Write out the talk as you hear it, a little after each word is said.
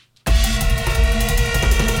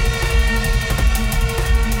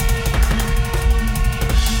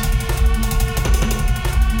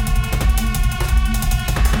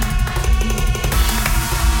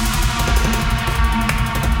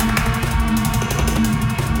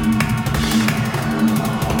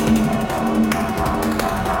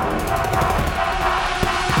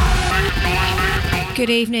Good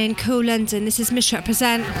evening, Kool London. This is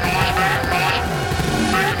Missrepresent.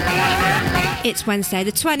 It's Wednesday,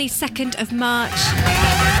 the 22nd of March.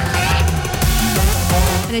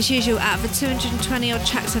 And as usual, out of the 220 odd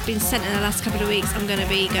tracks I've been sent in the last couple of weeks, I'm going to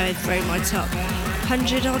be going through my top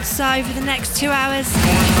 100 odd so for the next 2 hours.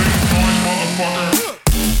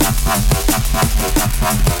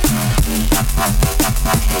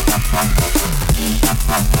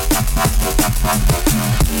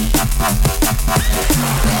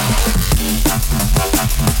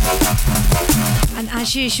 And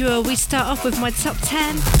as usual, we start off with my top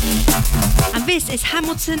 10. And this is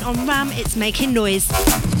Hamilton on Ram, It's Making Noise.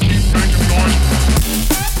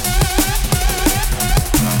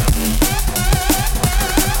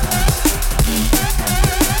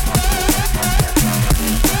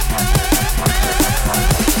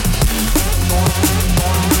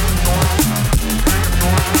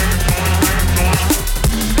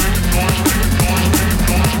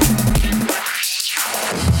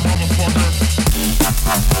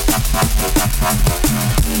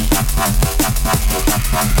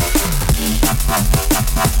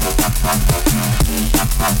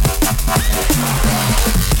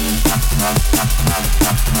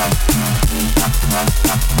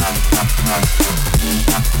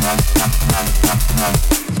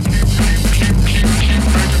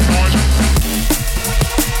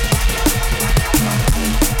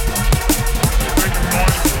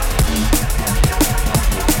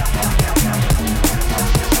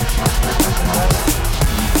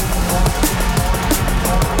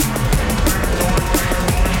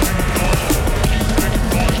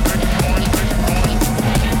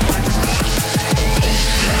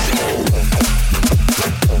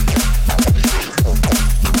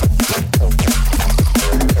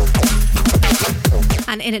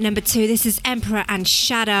 In at number 2, this is Emperor and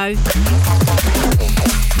Shadow.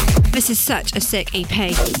 This is such a sick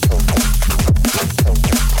EP.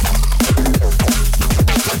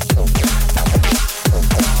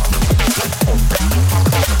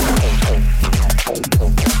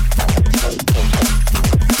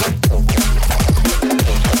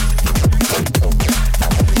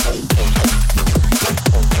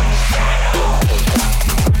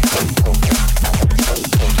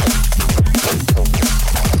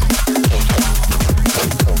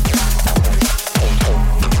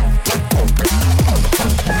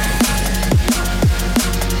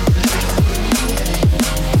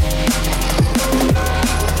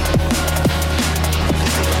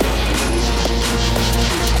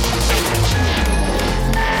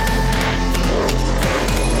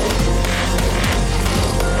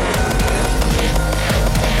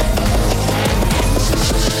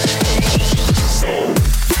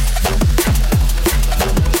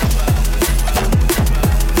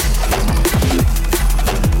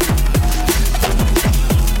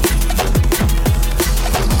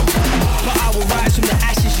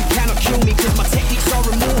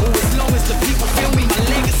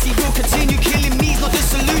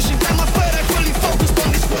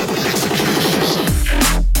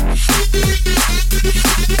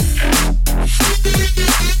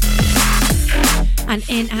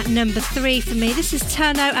 Number 3 for me, this is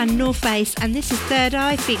Turno and North Face, and this is Third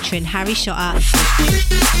Eye featuring Harry Shotter.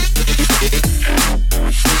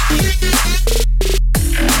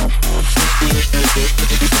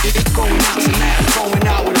 Going out tonight, going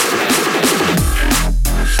out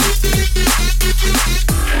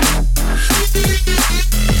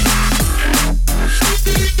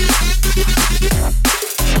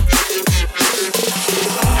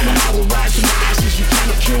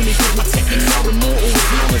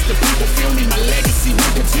with the people feel me, my legacy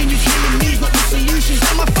will continue killing me, not the solutions.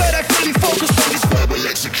 I'm a third, I fully focused on this verbal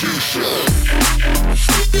execution.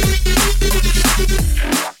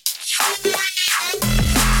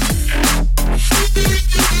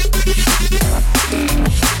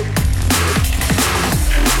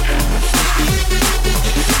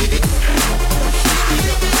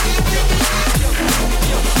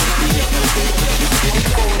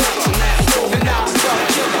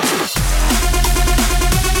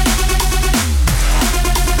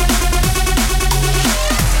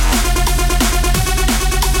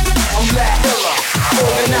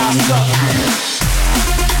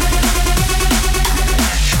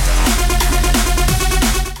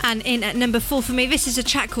 And in at number 4 for me, this is a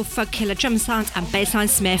track called Thug Killer, drum sound and bassline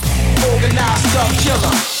Smith. Organized Thug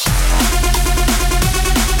Killer.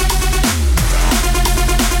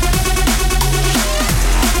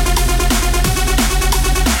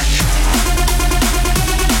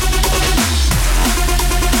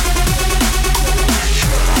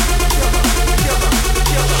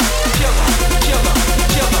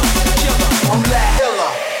 I'm that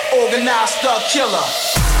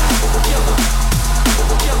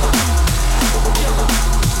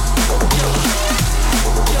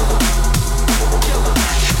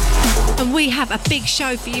We have a big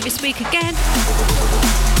show for you this week again.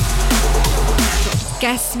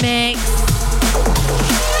 Guest mix,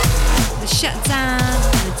 the shutdown,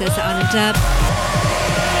 and the Desert Island dub.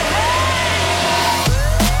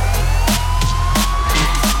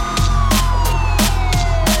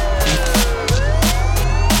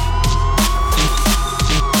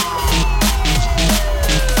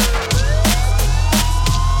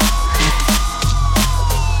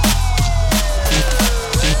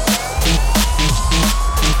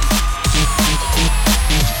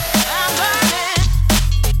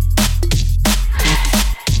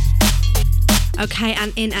 Okay,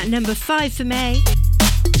 and in at number 5 for me,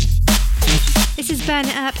 this is Burn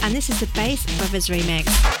It Up, and this is the Bass Brothers remix.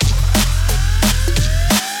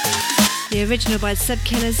 The original by Sub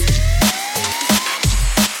Killers.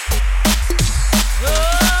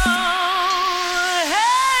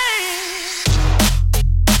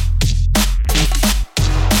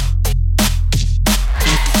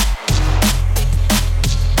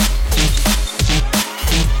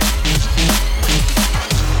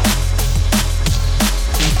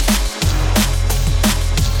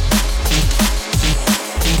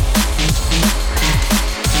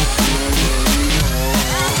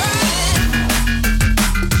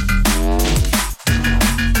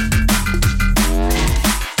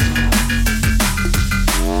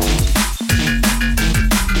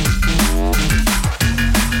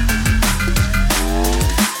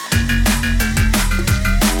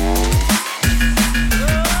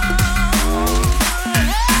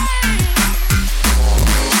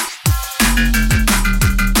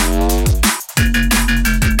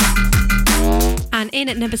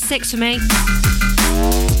 At number 6 for me,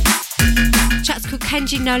 track's called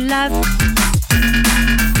Kenji No Love,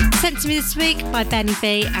 sent to me this week by Benny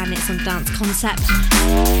B, and it's on Dance Concept.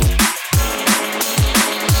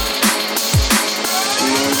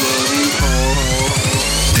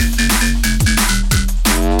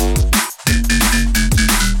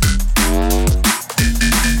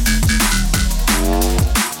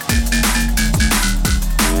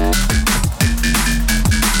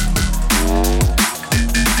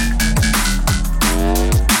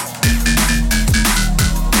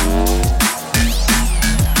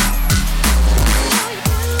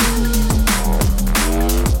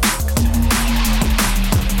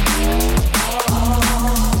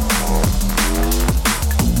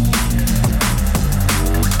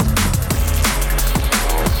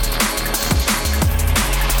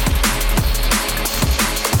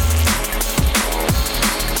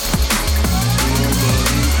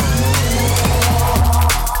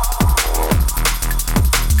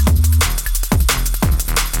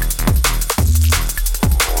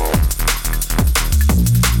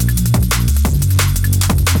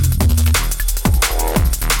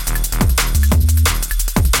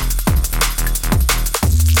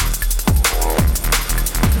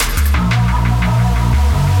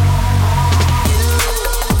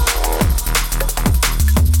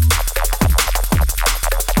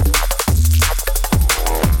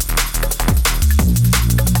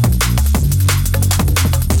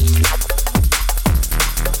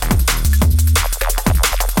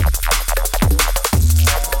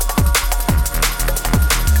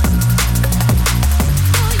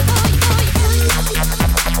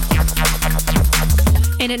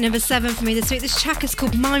 At number 7 for me this week, this track is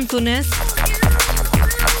called Mindfulness,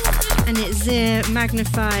 and it's Zir,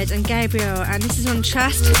 Magnified and Gabriel, and this is on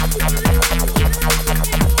Trust.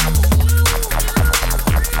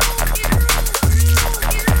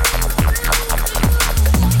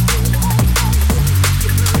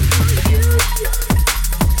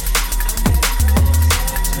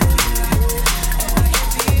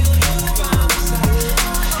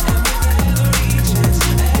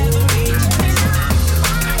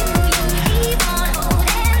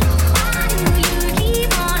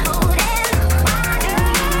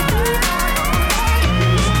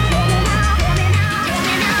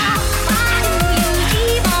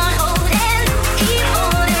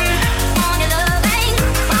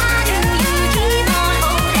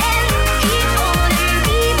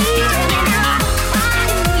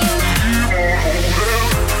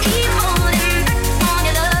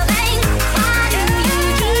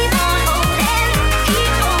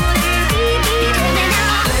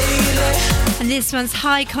 This one's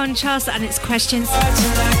High Contrast, and it's Questions.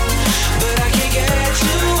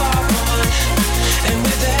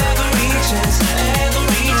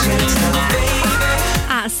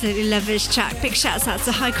 Absolutely love this track. Big shouts out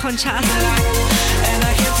to High Contrast.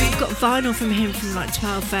 I've got vinyl from him from like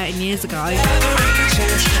 12, 13 years ago.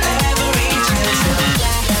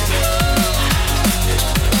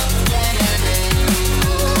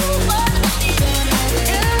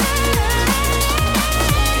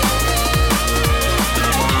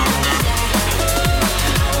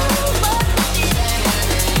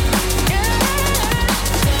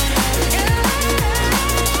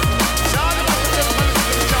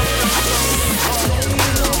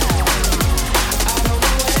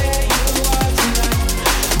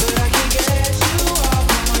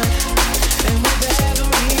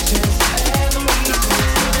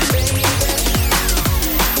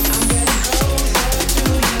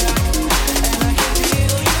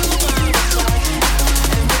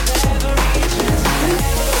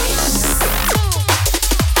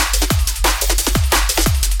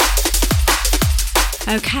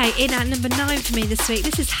 Okay, in at number 9 for me this week,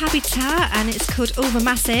 this is Habitat and it's called All the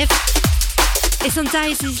Massive. It's on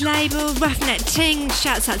Daisy's label, Roughneck Ting.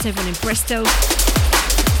 Shouts out to everyone in Bristol.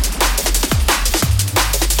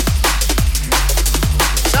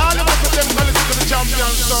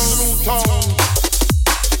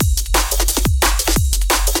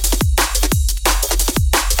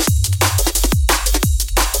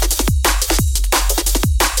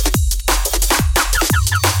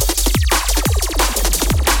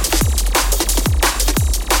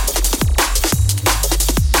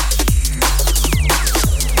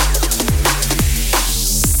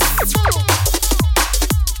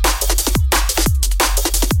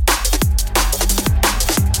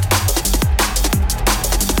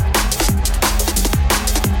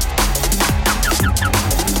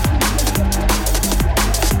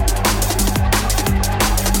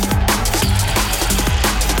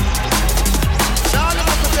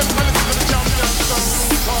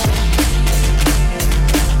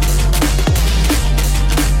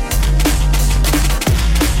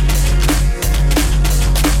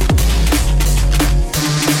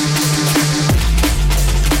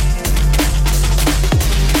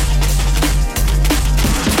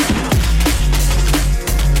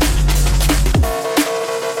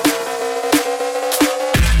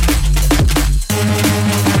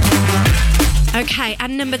 Okay,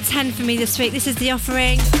 and number 10 for me this week, this is The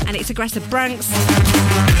Offering, and it's Aggressive Branks.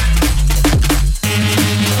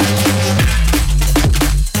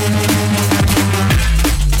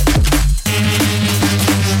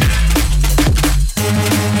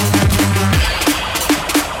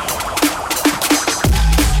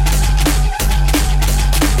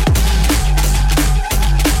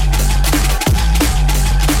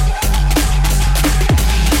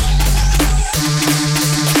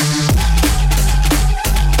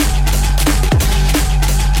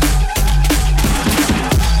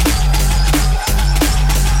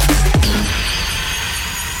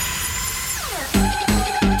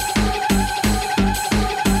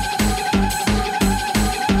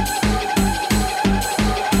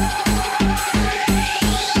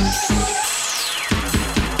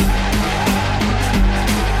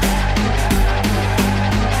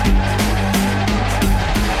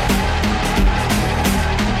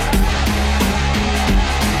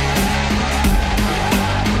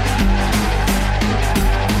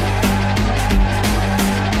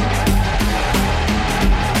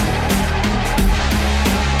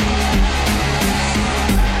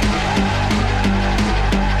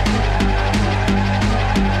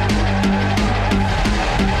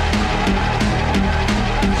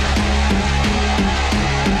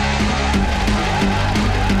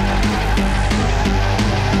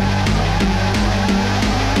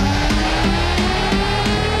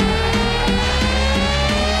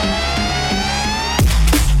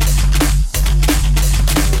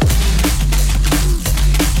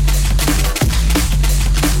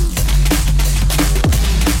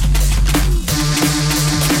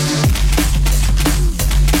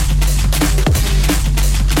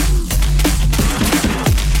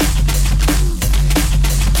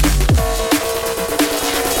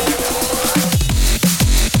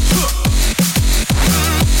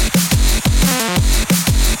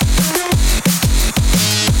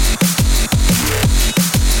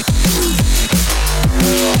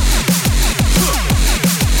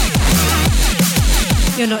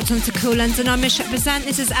 You're locked onto Kool London. I Missrepresent.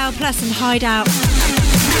 This is L Plus and Hideout.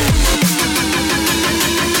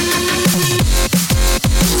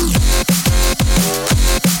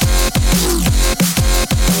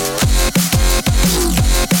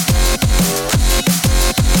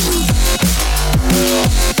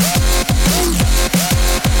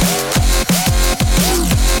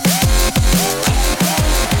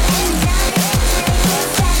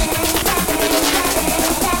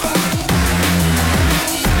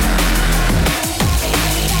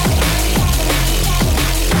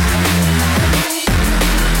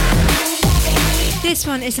 This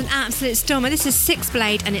one is an absolute stormer. This is Six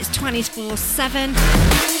Blade and it's 24/7.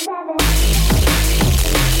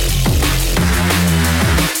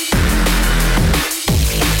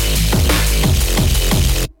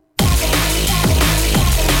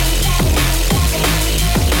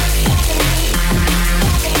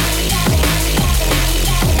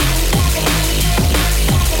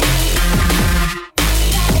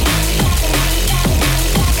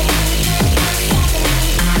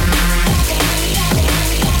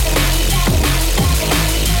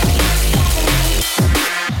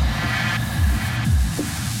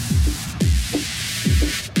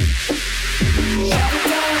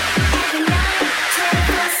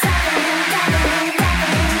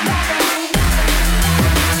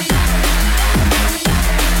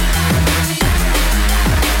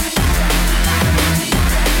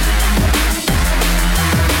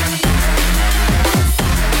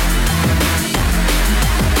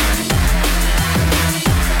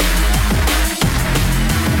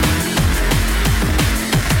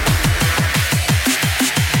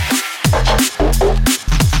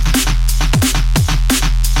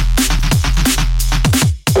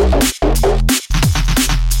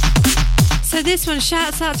 This one,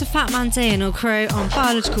 shouts out to Fat Man D and all crew on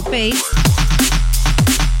Biological Beats.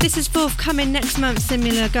 This is forthcoming next month,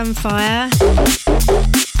 Similar Gunfire.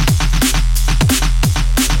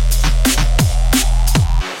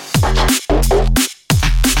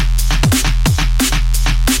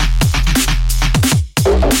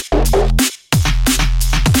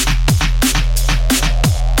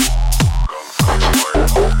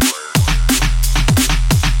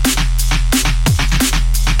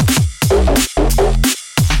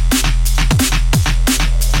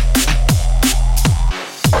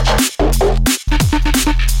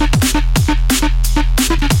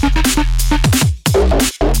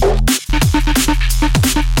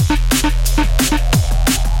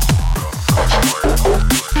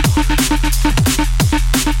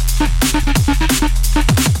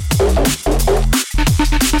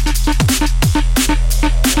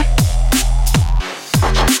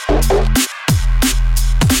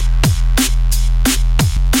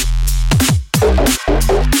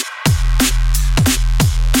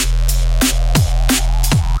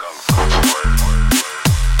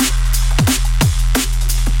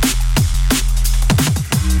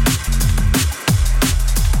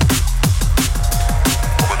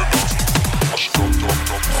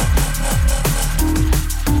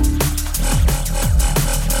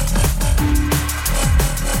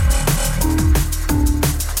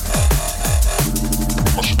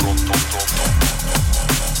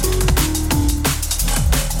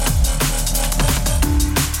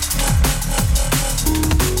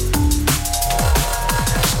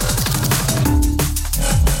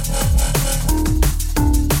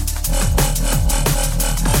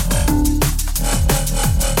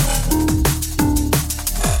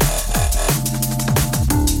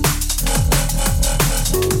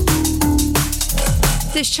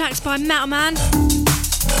 This track's by Metal Man.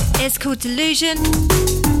 It's called Delusion.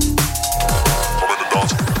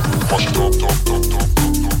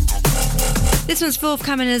 This one's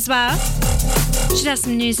forthcoming as well. Should have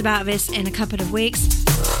some news about this in a couple of weeks.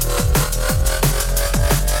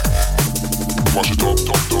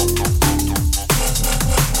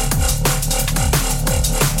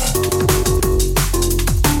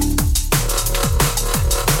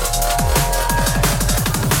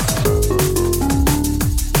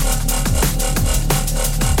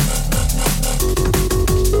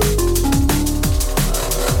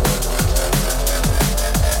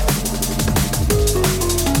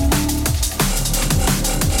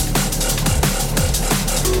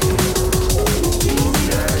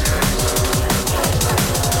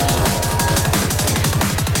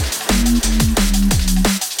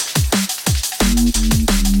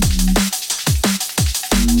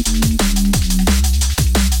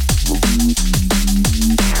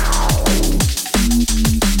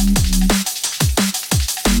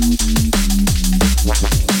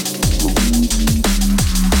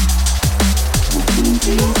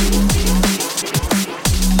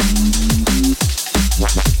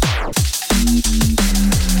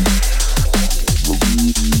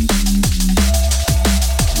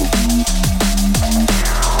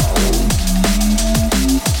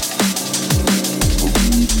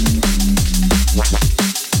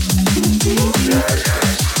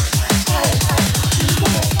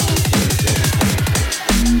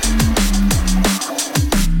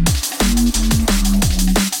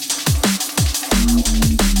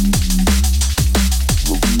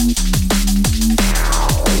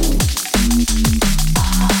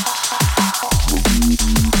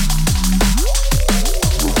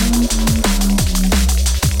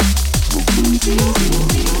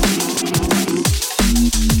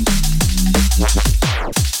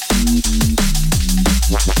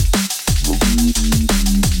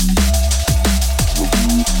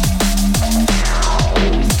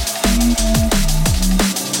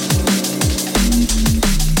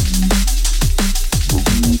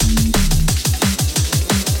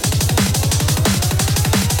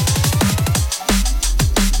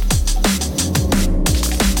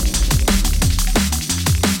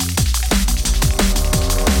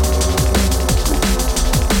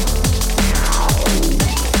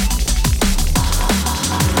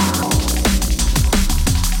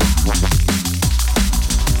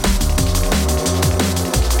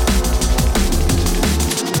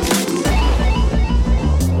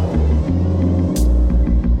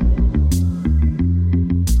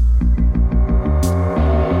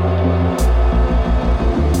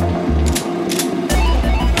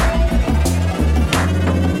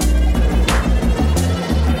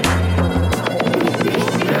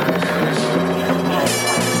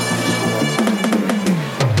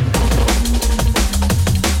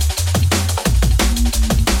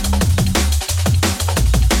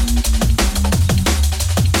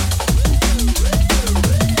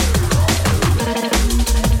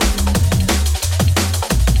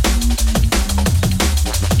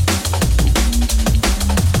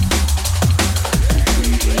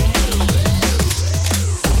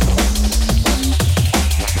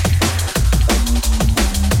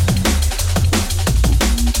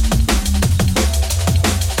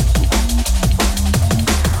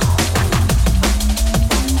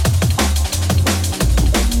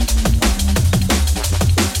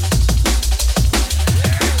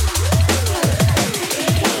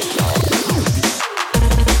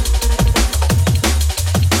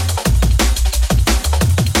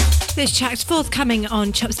 This track's forthcoming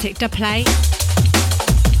on Chopstick Dubplate.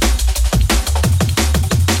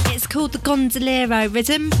 It's called the Gondolero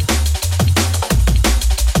Rhythm.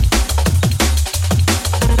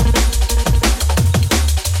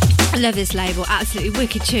 I love this label, absolutely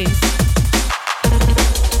wicked tune.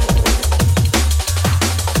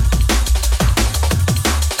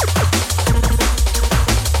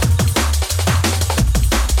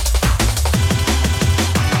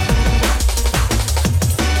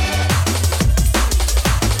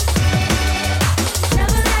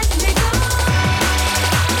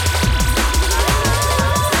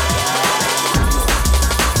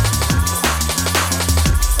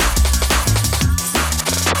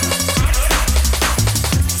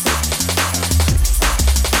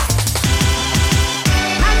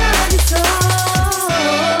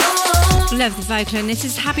 Love the vocal, and this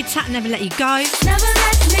is Habitat, Never Let You Go. Never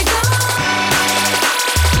let me go.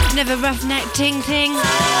 Never roughneck ting ting.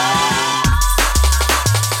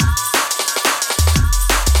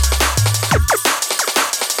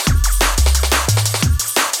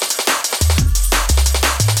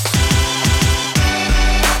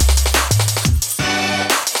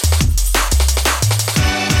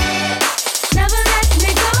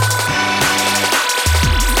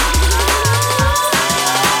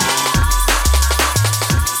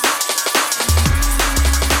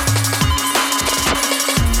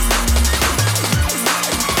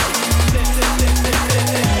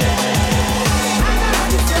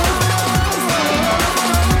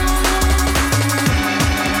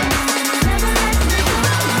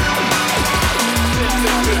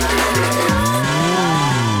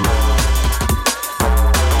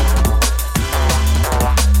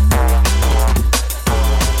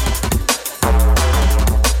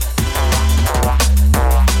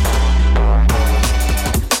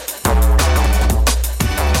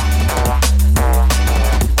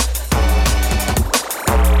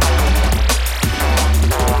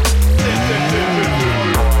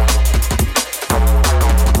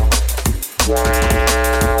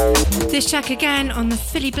 Again on the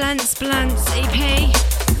Philly Blunts EP,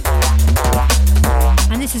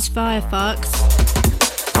 and this is Firefox.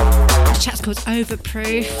 This chat's called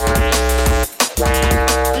Overproof.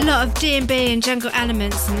 A lot of D&B and jungle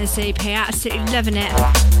elements in this EP, absolutely loving it.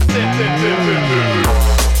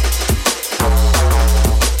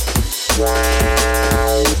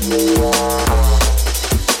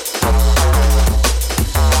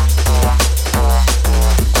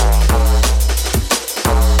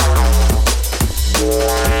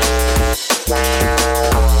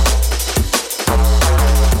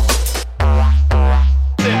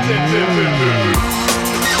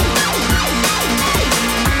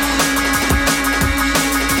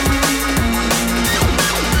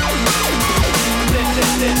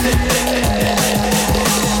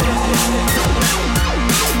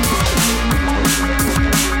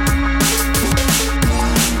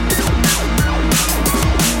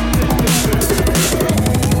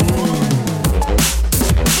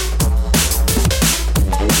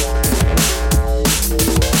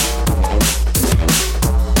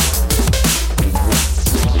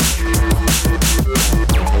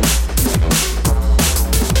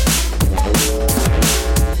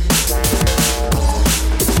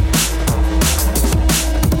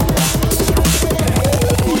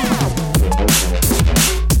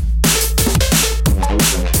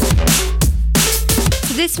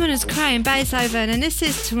 This one is Cray and Beethoven, and this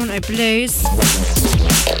is Toronto Blues.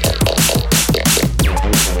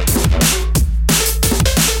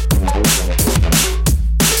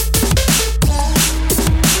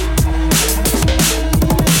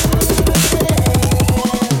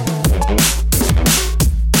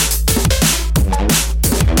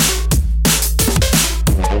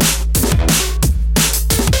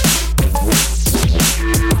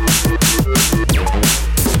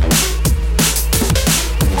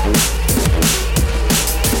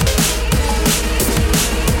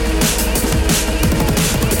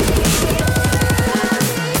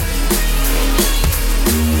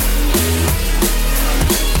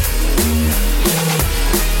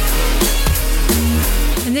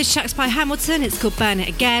 This track's by Hamilton, it's called Burn It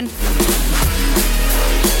Again.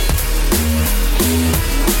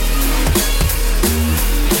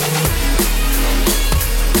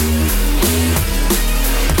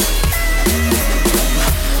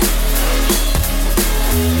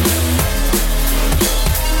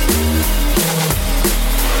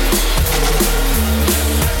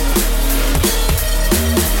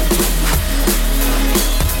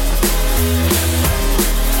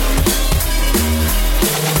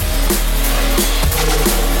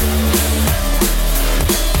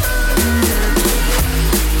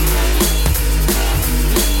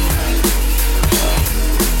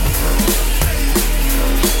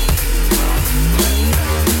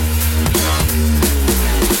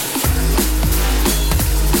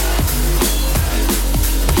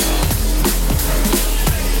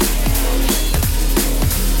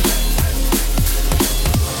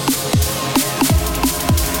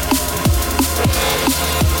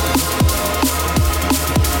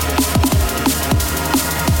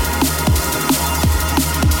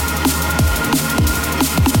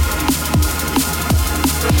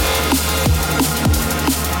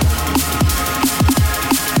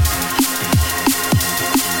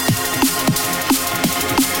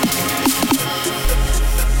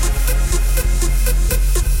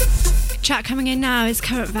 Track coming in now is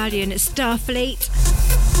Current Value and it's Starfleet.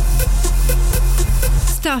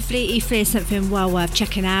 Starfleet E3 is something well worth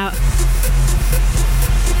checking out.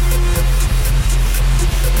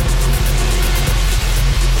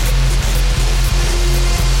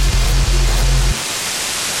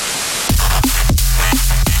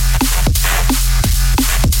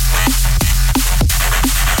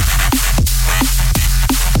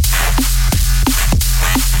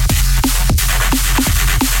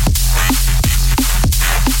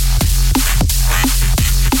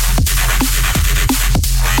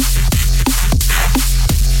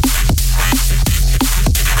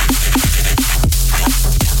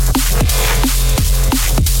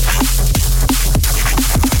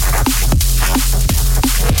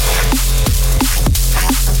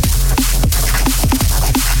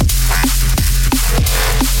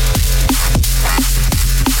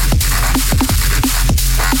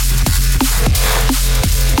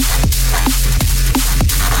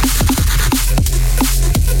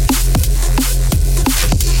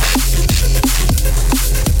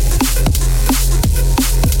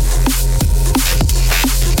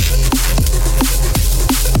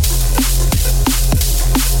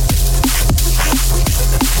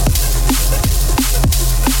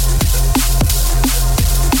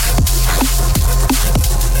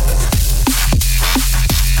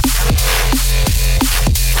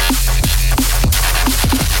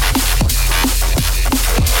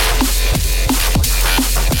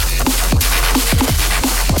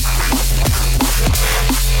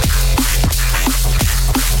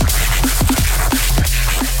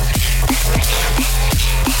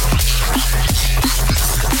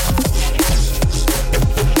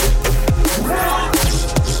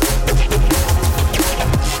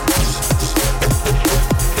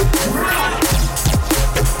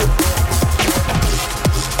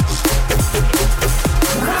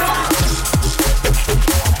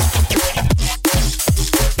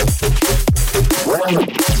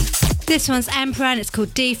 This one's Emperor and it's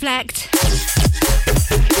called Deflect.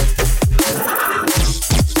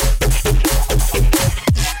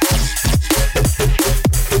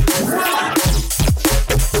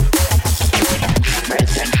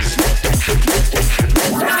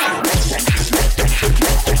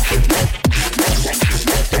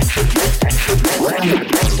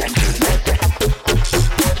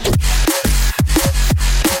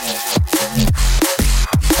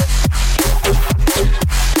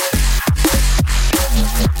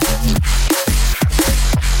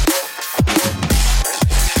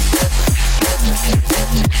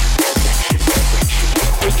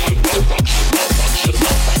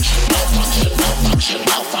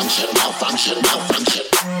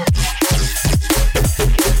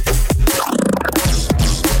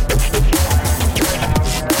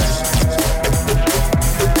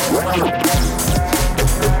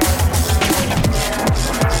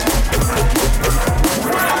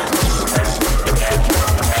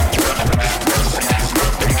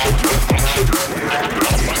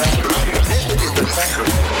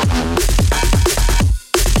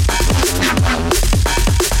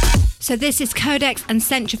 So this is Codex and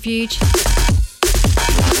Centrifuge.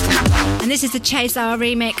 And this is the Chase R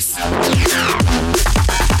remix.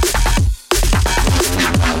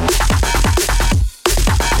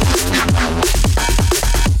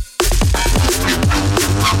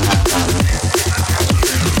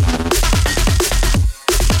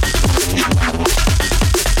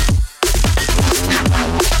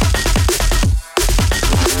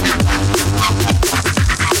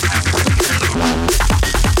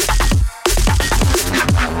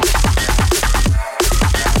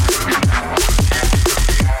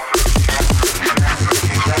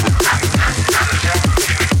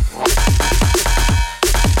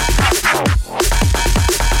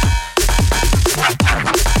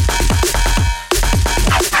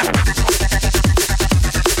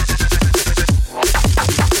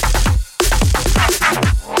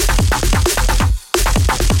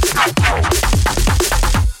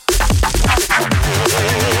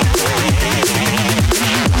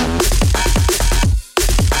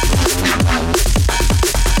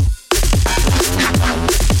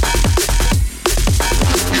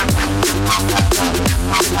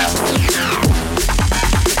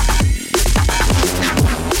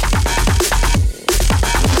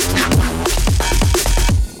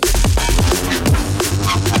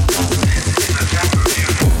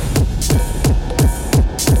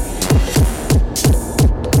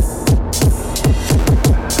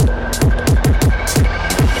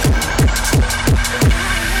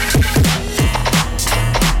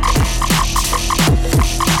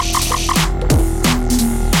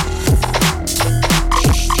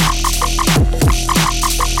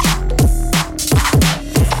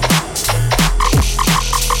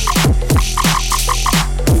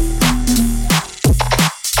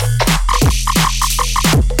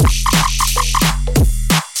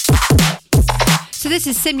 this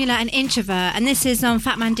is Simula and Introvert, and this is on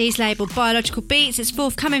Fat Man D's label Biological Beats. It's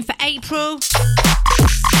forthcoming for April.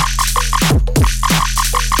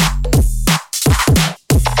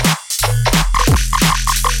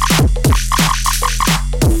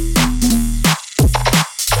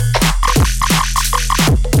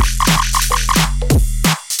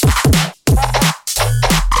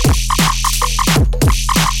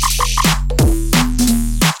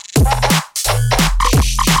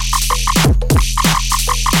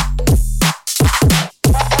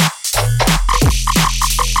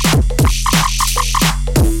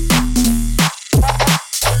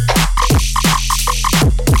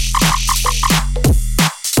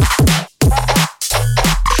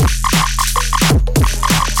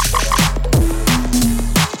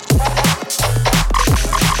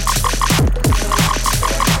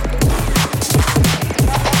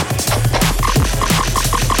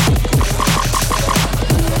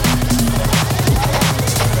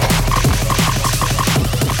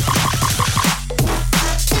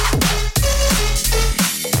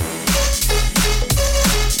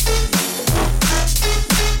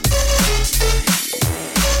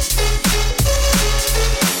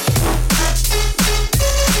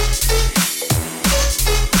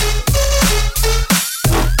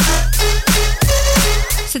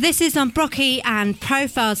 This is on Brocky and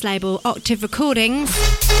Profiles label Octave Recordings.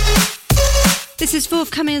 This is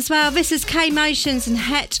forthcoming as well. This is K Motions and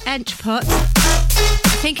Het Entrepot.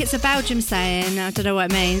 I think it's a Belgium saying, I don't know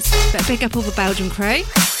what it means, but big up all the Belgium crew.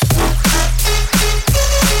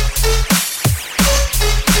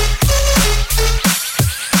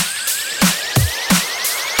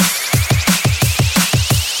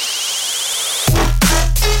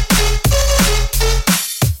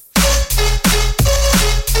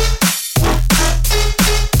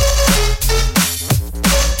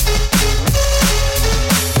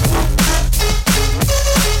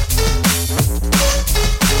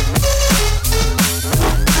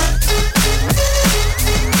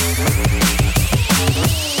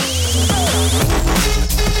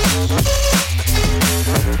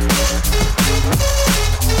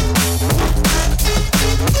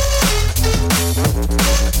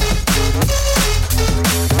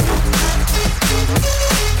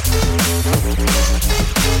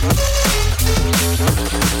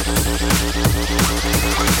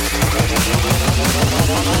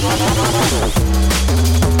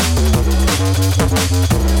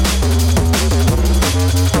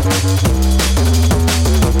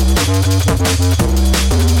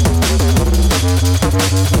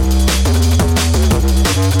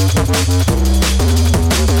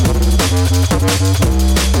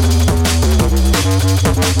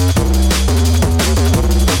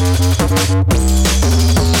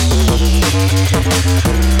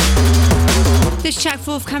 This track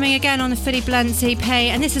forthcoming again on the Fully Blunt EP,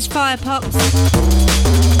 and this is Firepox.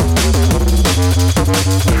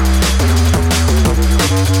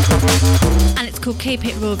 And it's called Keep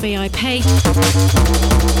It Raw VIP.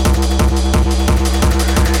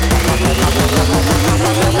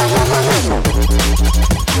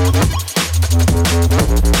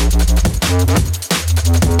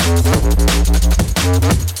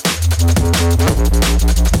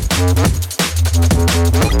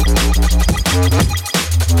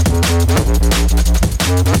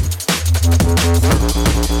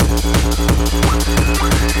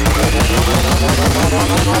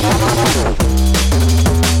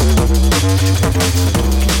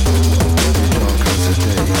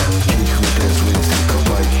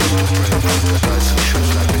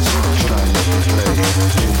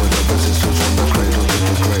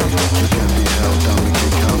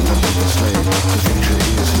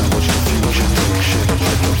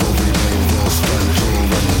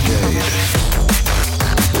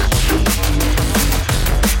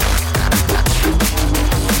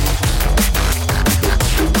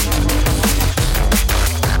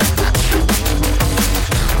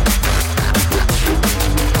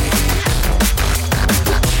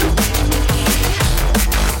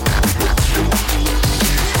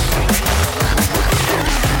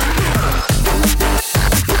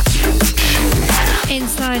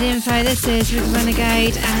 Info, this is with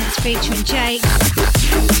Renegade and it's featuring Jake.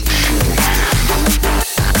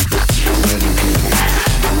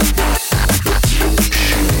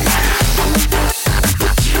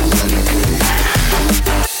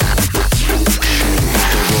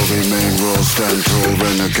 Stand tall,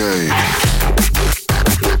 Renegade.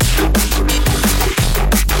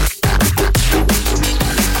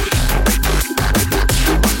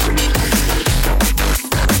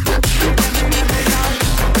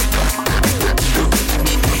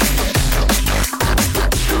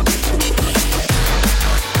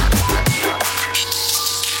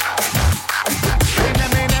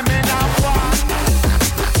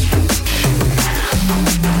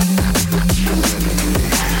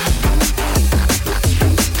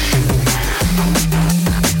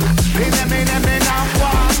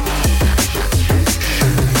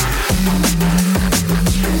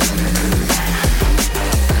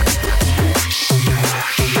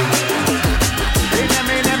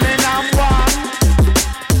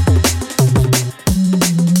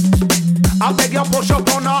 I beg you push up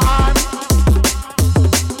on her hand.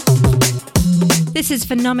 This is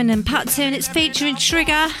Phenomenon Part 2 and it's featuring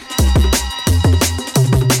Trigger.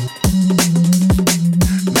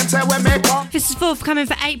 This is forthcoming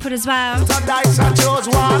for April as well. So dice I chose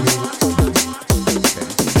one.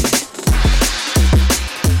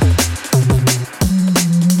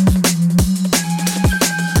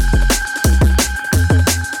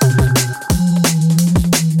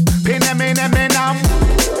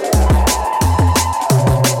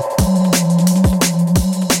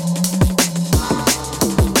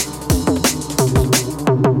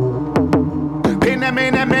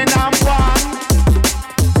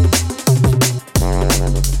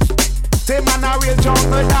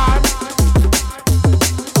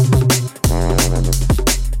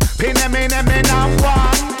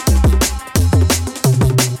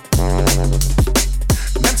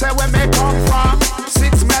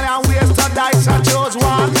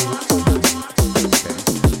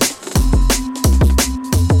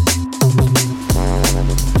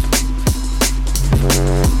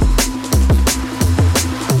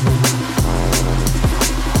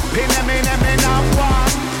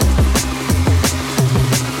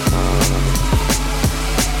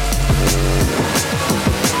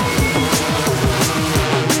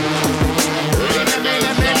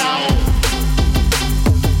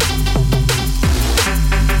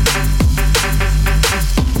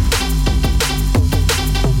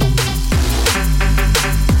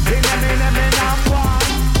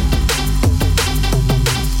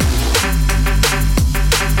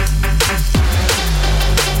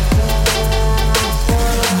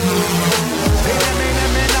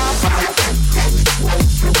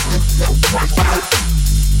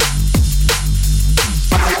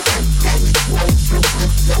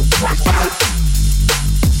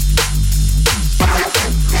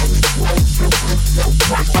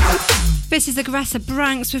 This is Aggressor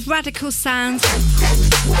Branks with Radical Sounds.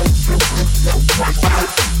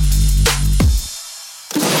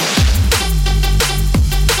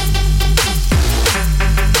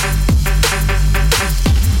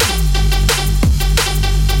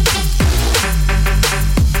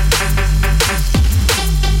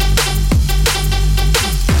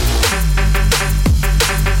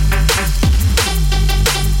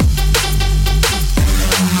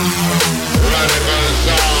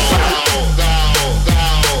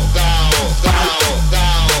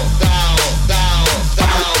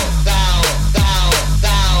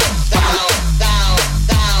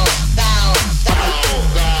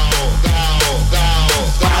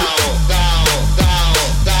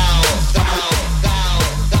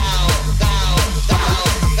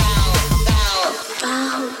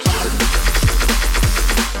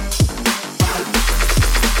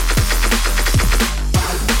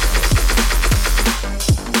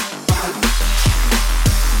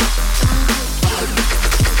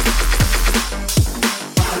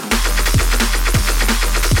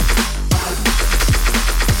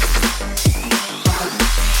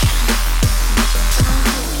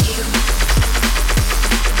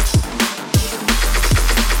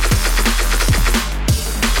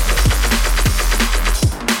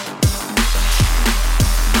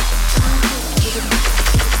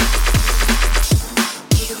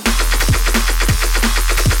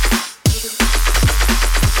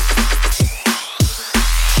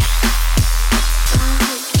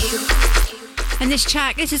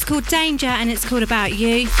 This is called Danger and it's called About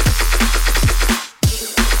You.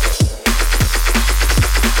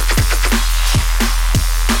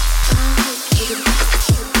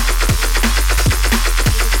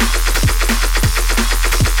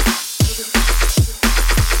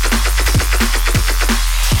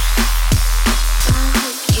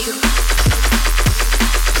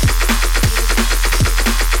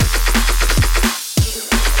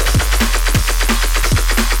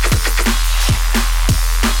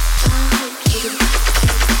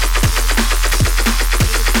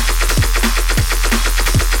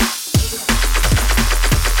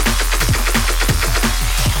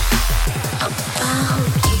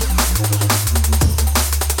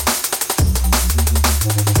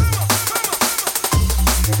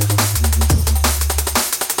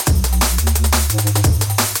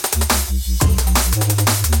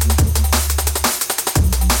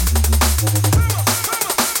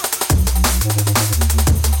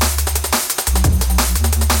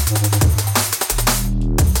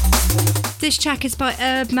 This track is by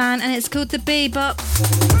Erbman and it's called The Bebop.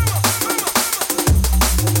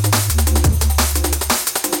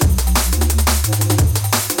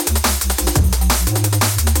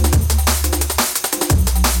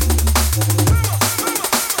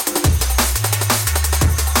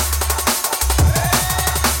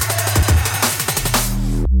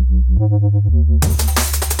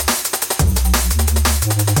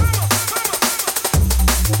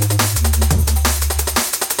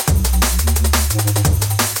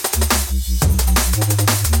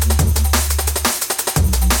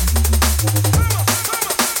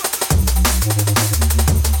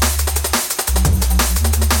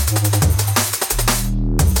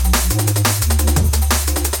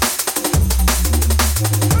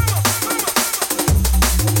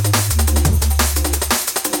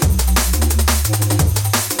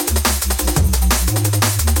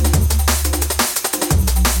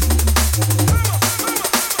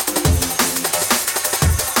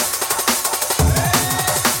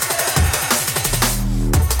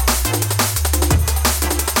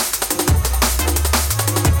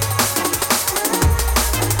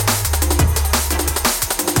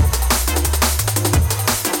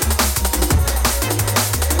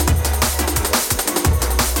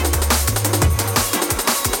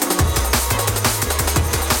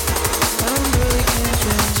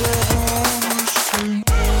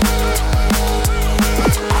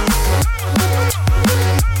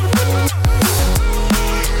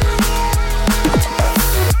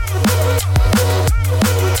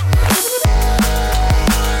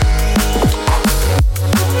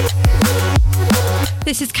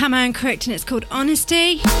 Camo and Correct, and it's called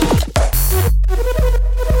Honesty.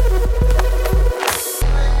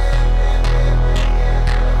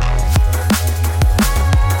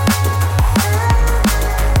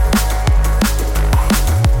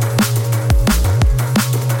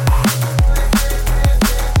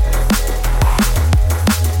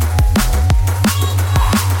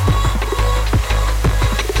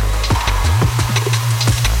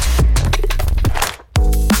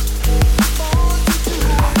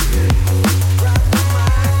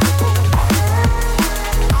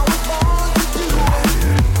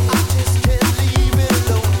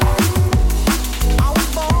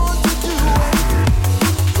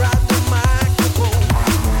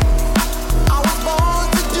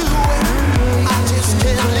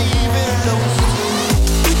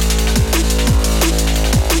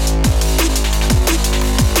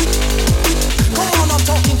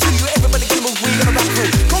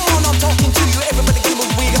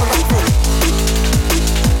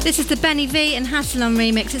 Benny V and Hasselon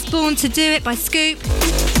remix. It's Born to Do It by Scoop.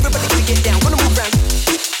 Everybody gonna get down, gonna move round.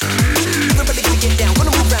 Everybody gonna get down,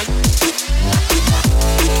 gonna move round.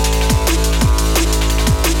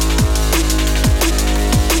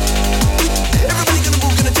 Everybody gonna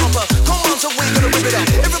move, gonna jump up. Come on, so we're gonna rip it up.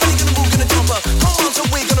 Everybody gonna move, gonna jump up. Come on, so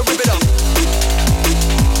we're gonna rip it up.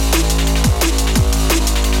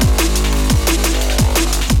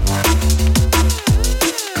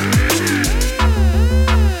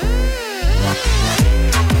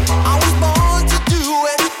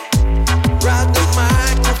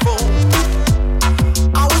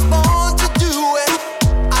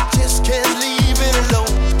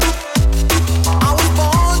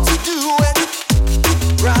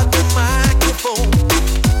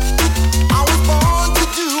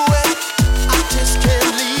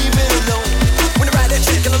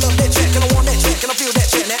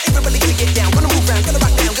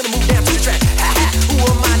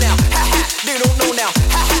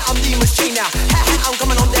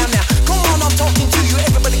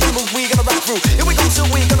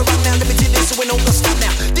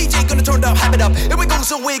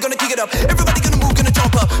 So we're gonna kick it up. Everybody gonna move, gonna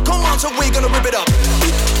jump up. Come on, so we're gonna rip it up.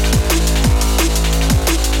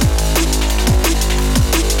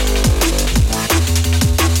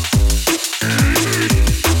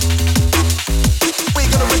 We're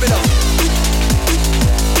gonna rip it up.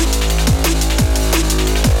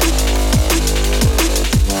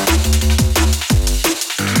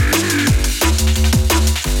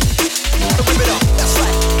 Rip it up. That's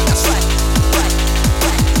right. That's right.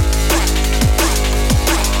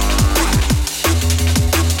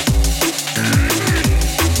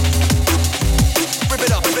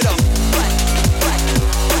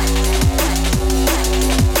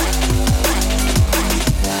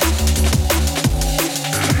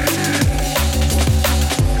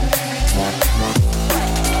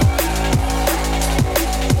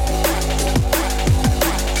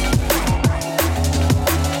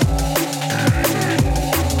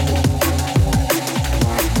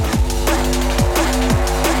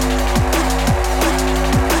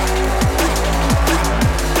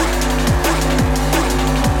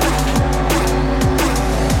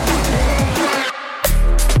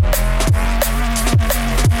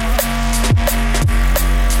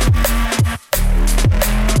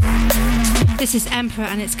 This is Emperor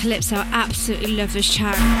and it's Calypso. I absolutely love this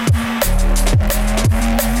track.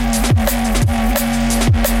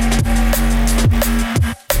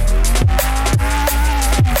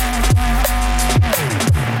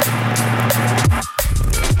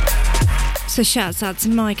 So shouts out to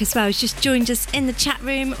Mike as well. He's just joined us in the chat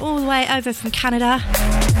room all the way over from Canada.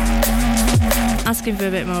 Asking for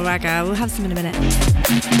a bit more ragga. We'll have some in a minute.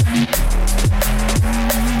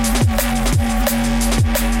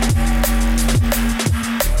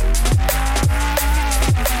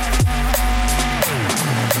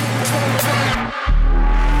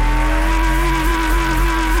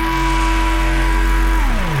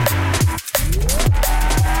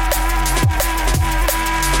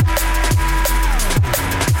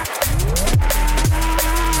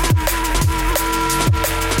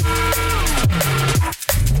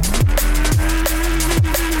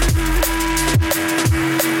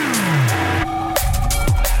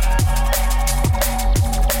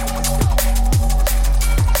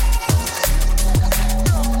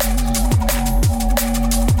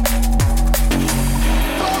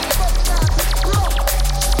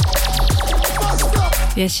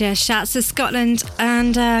 Yes, shouts to Scotland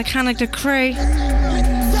and Canada crew.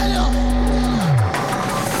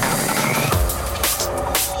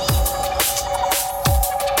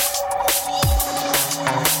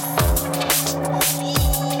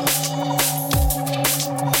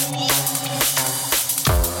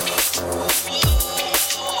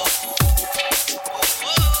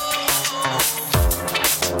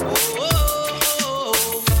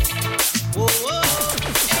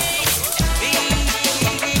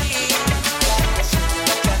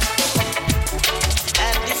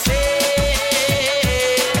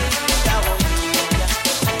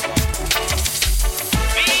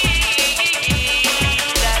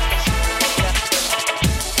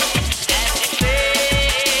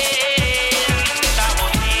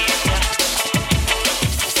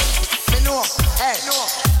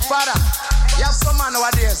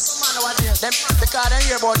 Them because they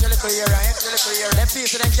hear about your little ear, right? Your little ear. Them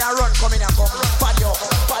piece of them can run, come in and come. Body up,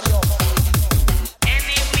 body up.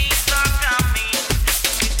 Enemies are coming.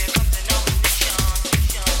 They come to know mission.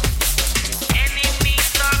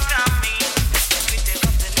 Enemies are coming. They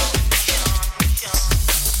come to know mission.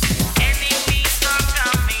 Enemies are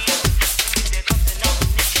coming. They come to know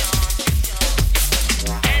mission.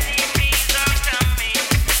 Enemies are coming.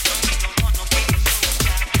 We don't want no big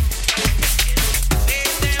soldier. They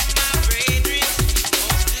them my brethren.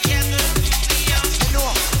 Together we are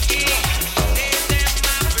strong. They them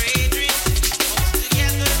my brethren.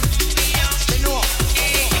 Together we are strong.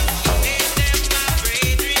 They them my brethren.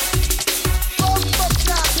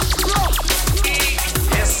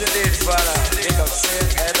 Yes, indeed, Father. Big up, say,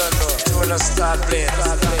 I don't know. Told us start playing.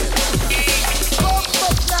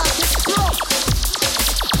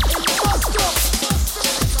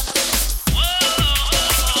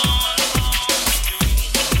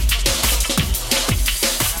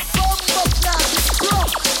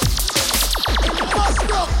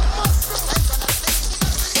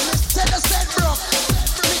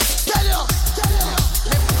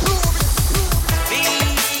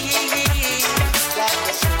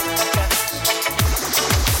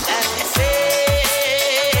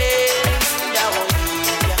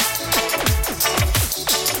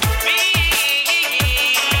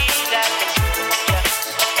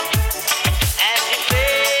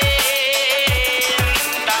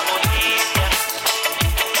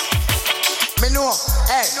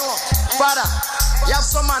 Father, you have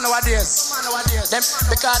some man nowadays. Them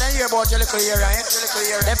because they hear about your little ear, right?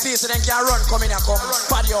 Them piece of them can run, come in and come,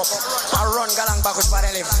 party up, and run galang backwards for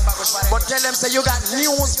them. But tell them say you got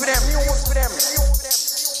news for them.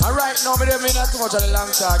 And right now, me them in not too much of a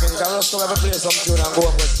long talk. You can just come and play some tune and go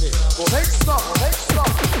and go sleep. Next song.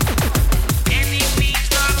 Enemies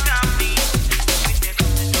are coming.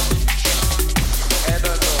 I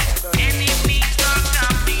don't know. Enemies are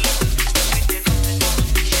coming.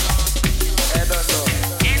 I don't know.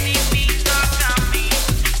 Enemies are coming.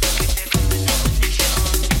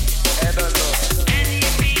 I don't know.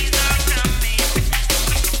 Enemies are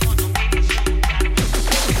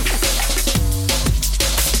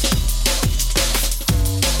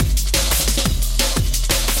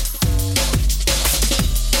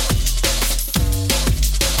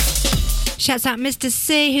Shouts out Mr.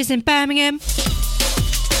 C, who's in Birmingham.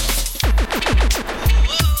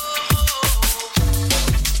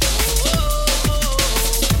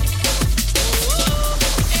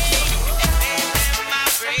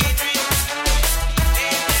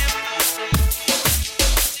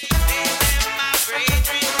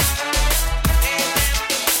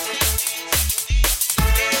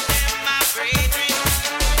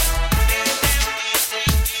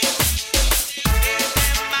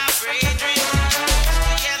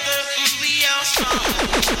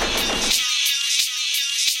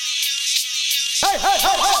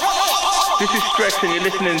 This is Stretch and you're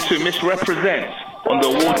listening to Missrepresent on the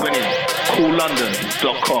award-winning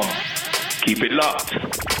KoolLondon.com. Keep it locked.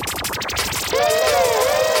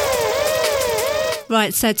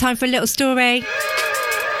 Right, so time for a little story.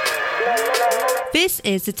 This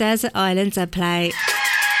is the Desert Island Dubplate.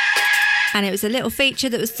 And it was a little feature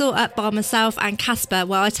that was thought up by myself and Casper.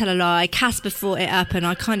 Well, I tell a lie. Casper thought it up and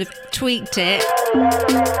I kind of tweaked it.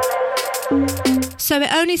 So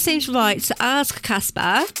it only seems right to ask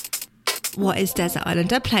Casper what his Desert Island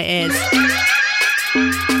Dubplate is.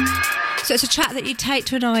 So it's a track that you take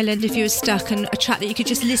to an island if you were stuck, and a track that you could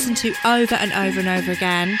just listen to over and over and over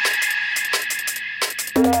again.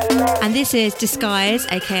 And this is Disguise,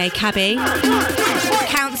 aka Cabby.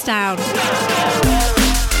 Counts down.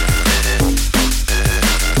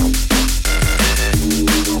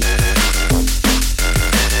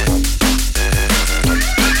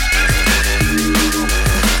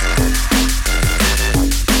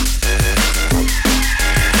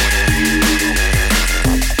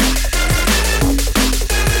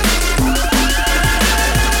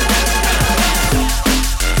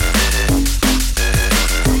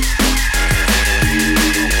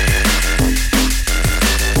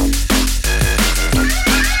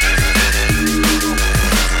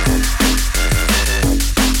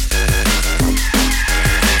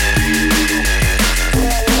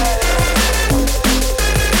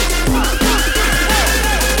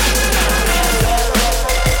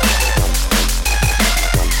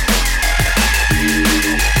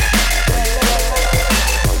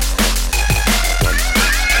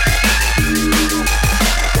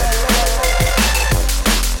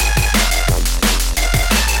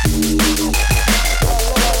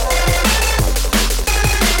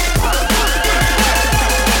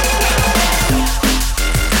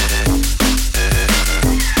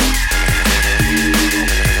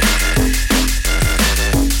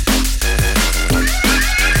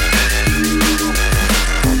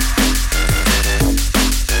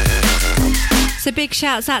 So big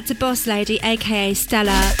shouts out to Boss Lady, aka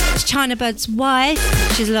Stella. It's China Bud's wife.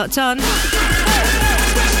 She's locked on.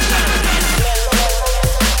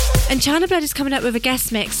 And China Blood is coming up with a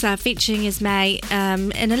guest mix featuring his mate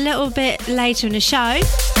in a little bit later in the show.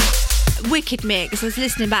 Wicked mix. I was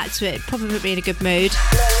listening back to it, probably be in a good mood.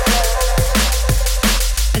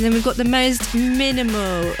 And then we've got the most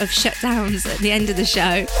minimal of shutdowns at the end of the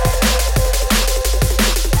show.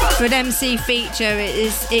 For an MC feature,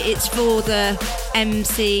 it's for the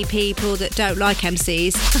MC people that don't like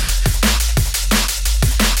MCs.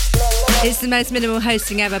 It's the most minimal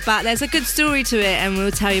hosting ever, but there's a good story to it, and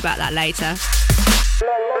we'll tell you about that later.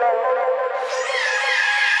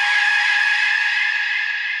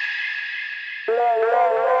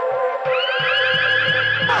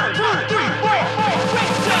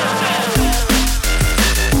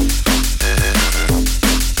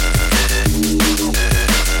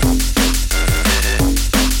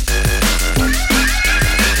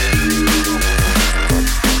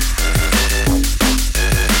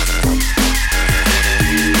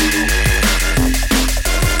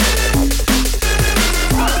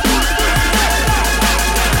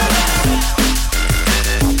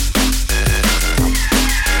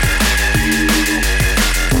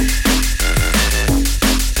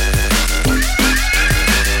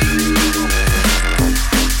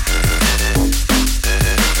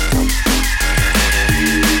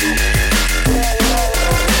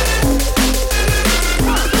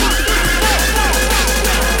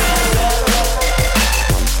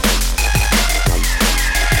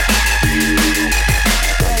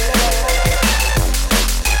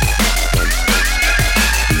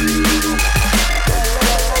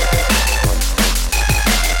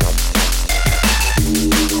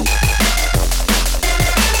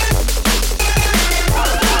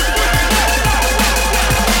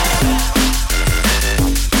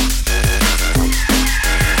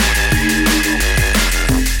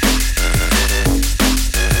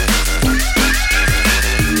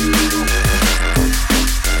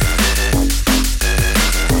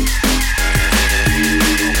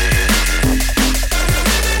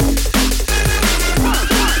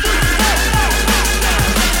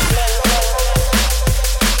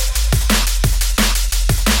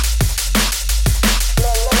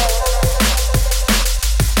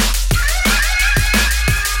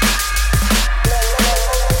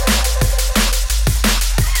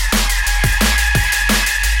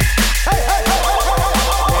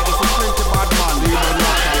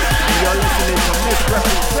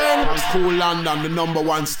 Kool London, the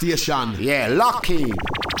 #1 station. Yeah, lucky. Yo,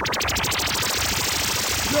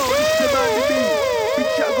 this is the Mandy B. Big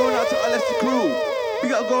shout going out to Alessi crew.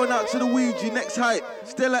 Big up going out to the Ouija, Next Height,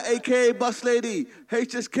 Stella aka Bus Lady,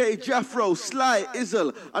 HSK, Jaffro, Sly,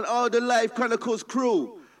 Izzle, and all the Live Chronicles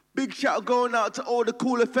crew. Big shout going out to all the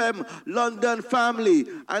Kool FM London family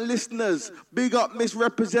and listeners. Big up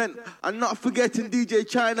Missrepresent, and not forgetting DJ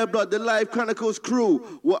China Blood, the Live Chronicles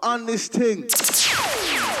crew. We're on this thing.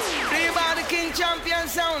 King champion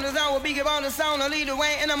sound is our big about the sound. I lead the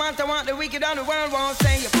way in a matter what the wicked on the world won't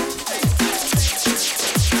say.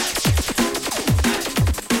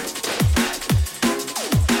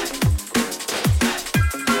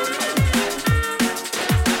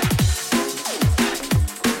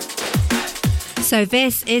 So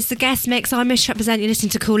this is the guest mix. I Missrepresent. You're listening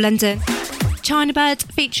to Kool London. China Bird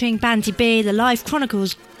featuring Bandy B, the Live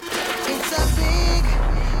Chronicles. It's a big,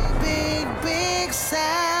 big, big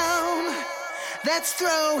sound that's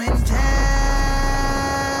throwing down.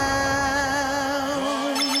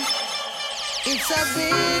 It's a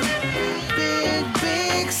big, big,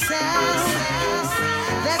 big sound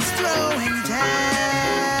that's throwing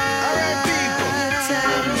down. All right, people.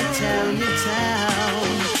 Your town.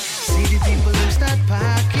 See the people who start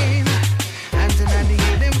parking, and then you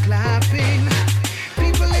hear them clapping.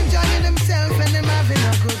 People enjoying themselves and them having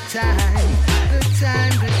a good time. Good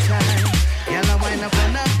time, good time. Yellow wine up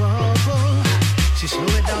on a bubble. She slow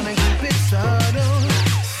it down and keep it subtle.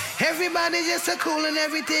 Everybody just so cool and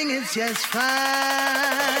everything is just fine.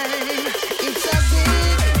 It's a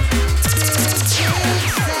big, big, big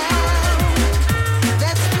sound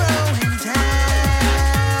that's throwing down.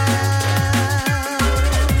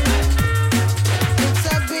 It's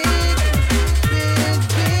a big, big,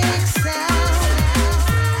 big sound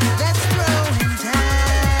that's throwing down.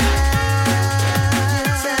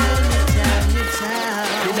 Your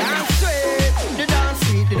town. The dance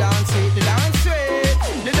sweet, the dance sweet, the dance sweet, the dance sweet,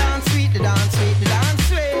 the dance sweet, the dance sweet, the dance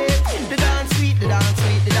sweet, the dance sweet, the dance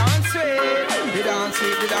sweet, the dance sweet, the dance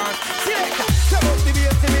sweet, the dance. Selector, come up the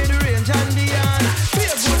bass to me the range and the yarn. Play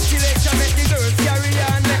a good selection, make the girls carry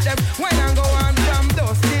on, let them wine and go on from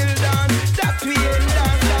dusk till dawn. That way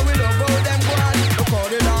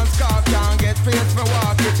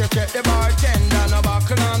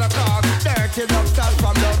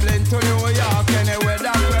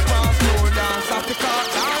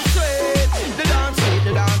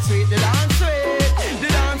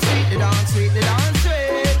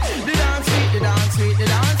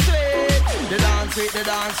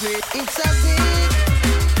It's a big,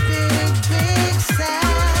 big, big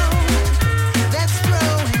sound that's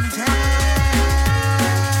growing down.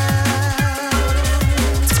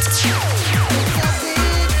 It's a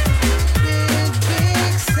big, big,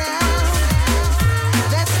 big sound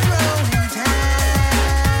that's growing down.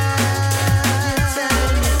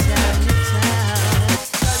 Town.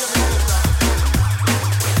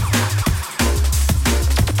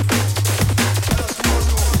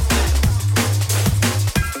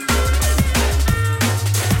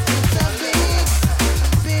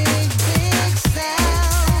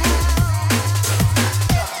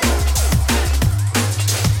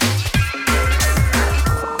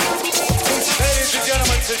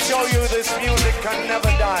 To show you this music can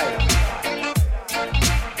never die.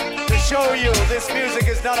 To show you this music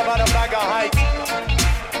is not about a bag of hype.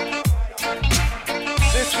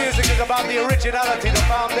 This music is about the originality, the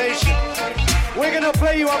foundation. We're gonna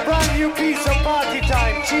play you a brand new piece of party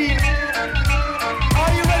time. Gene,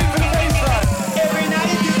 are you ready for the bassline? Every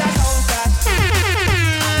night you got on that.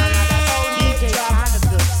 DJ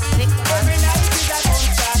Jonathan, every night you got on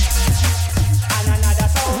that. And another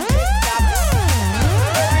sound.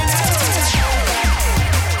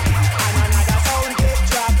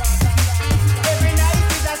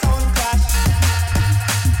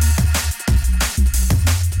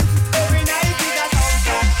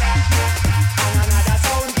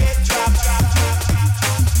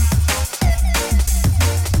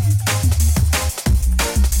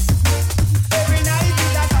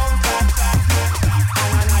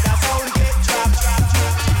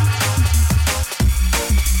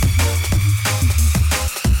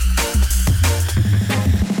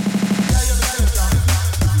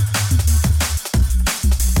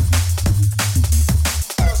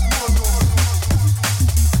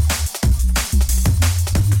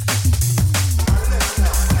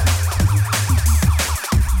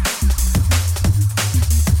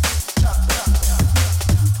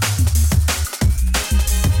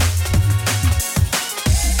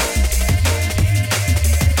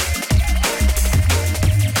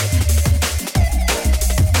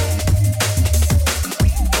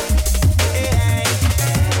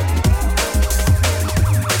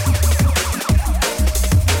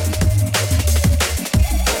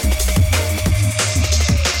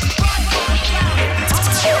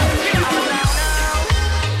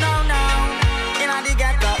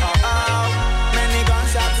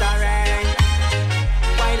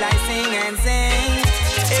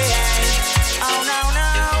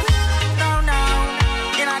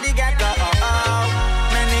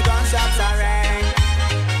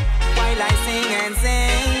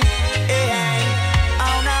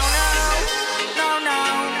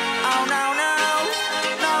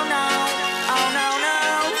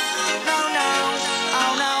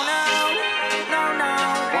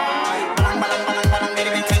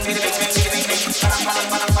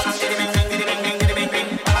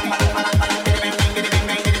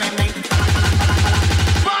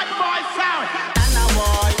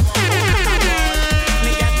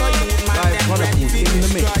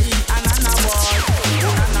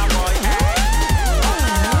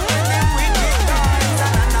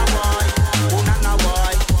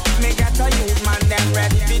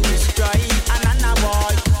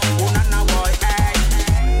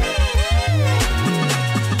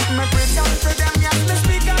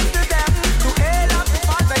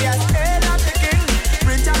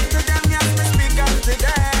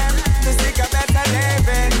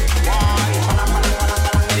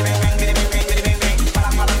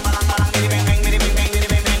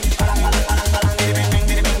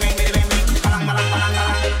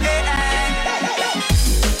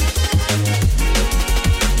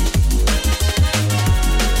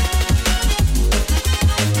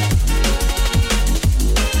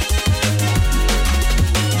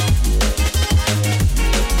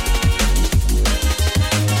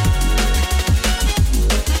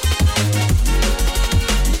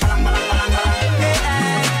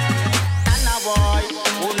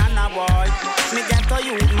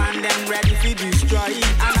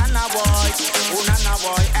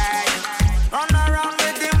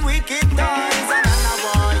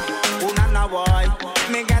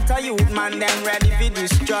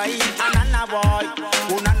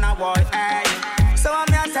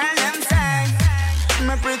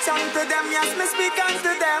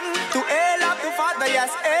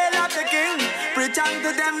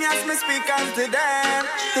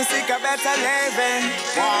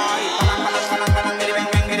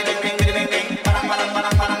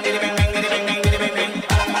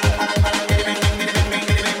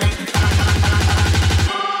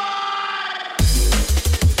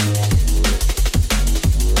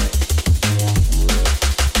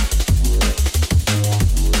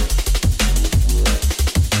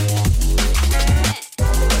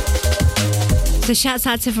 So shouts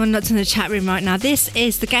out to everyone locked in the chat room right now. This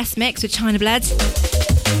is the guest mix with China Blood.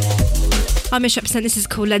 I'm Missrepresent, this is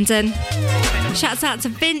Kool London. Shouts out to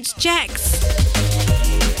Vince, Jex,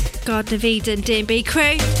 God, Navid and D&B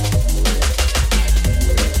crew.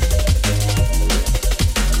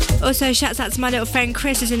 Also shouts out to my little friend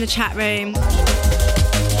Chris who's in the chat room.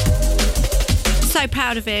 So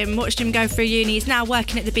proud of him, watched him go through uni. He's now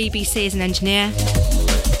working at the BBC as an engineer.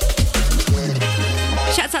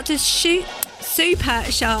 Shouts out to Super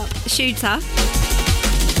Sharp Shooter.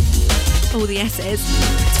 All the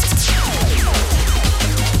S's.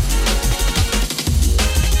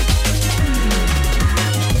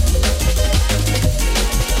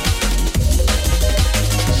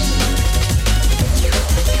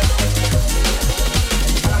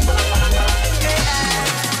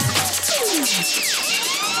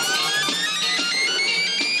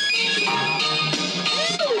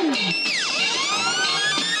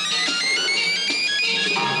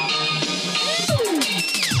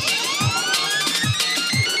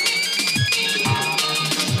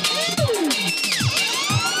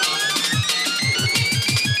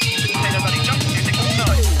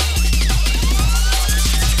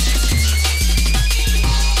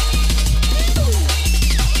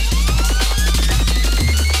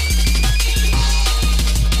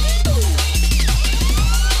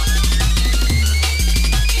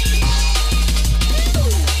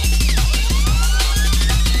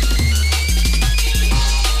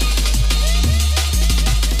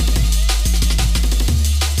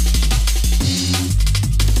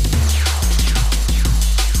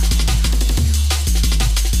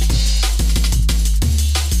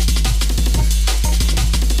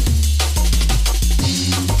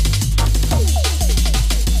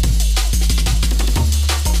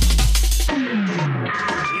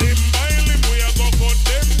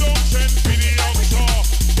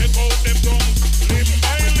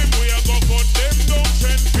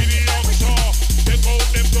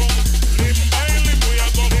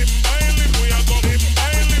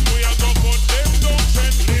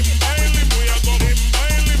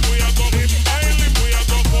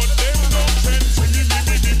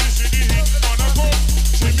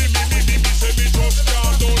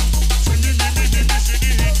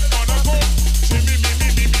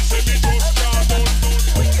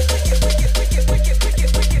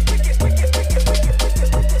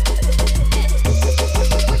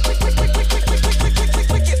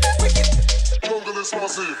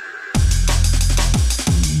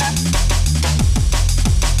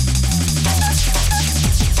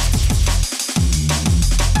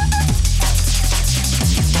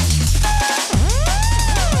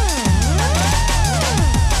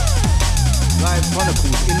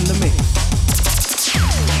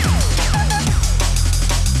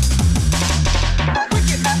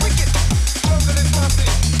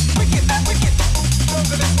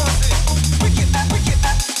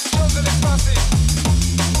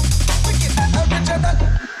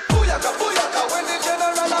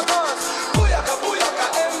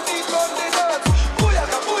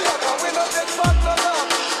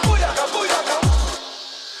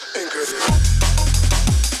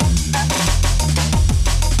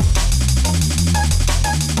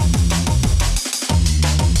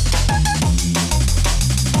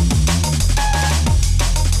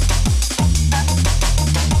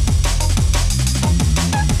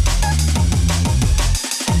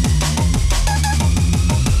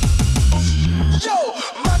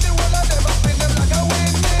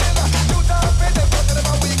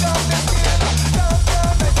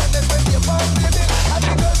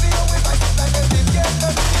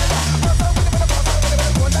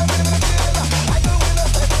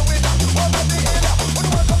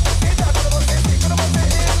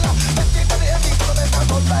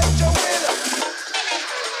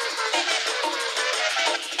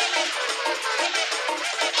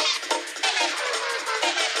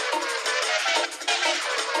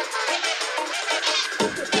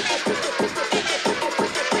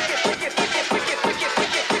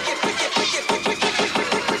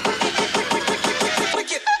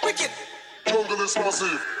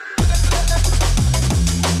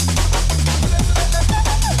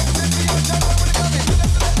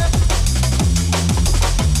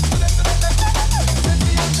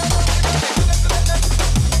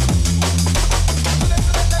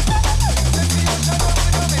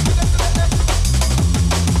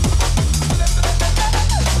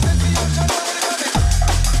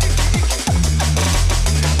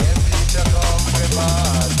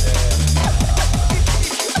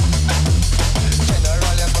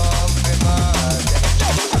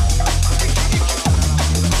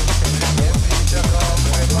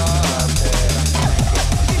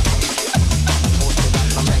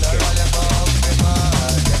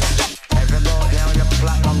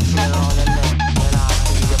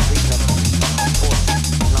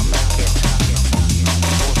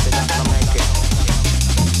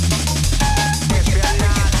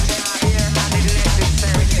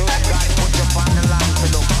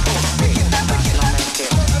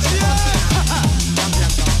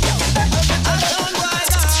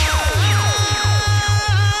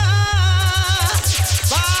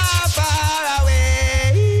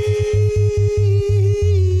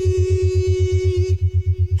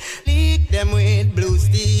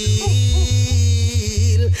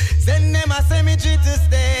 steel. Send them a cemetery to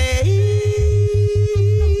stay.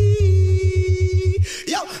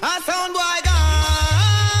 Yo, a sound boy gone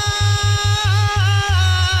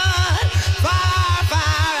far,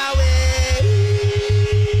 far away.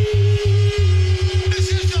 This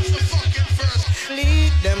is just the fucking first.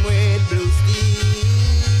 Lead them with blue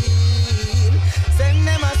steel. Send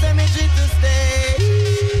them a cemetery to stay.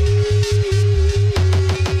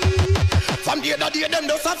 From the other day, them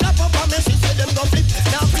just a flap up and message say them go flip.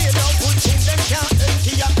 Now play down bullshit, them can't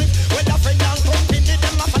empty a clip. When a friend and company,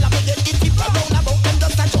 them a follow me get the tip. Round about them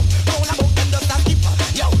just a jump, round about them just a skip.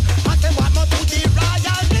 Yo, I say what more to the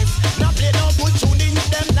royal bliss. Now play down good tuning,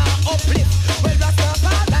 them now uplift. Well,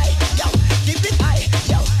 Rastafari, yo, keep it high,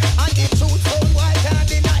 yo, and the truth sound boy can't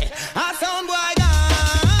deny. A sound boy gone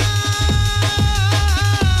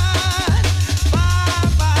far,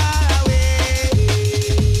 far away.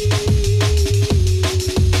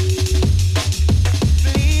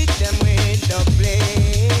 Bleed them with the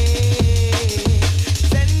blade.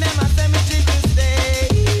 Send them a cemetery to stay.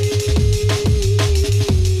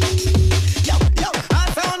 Yo, yo, a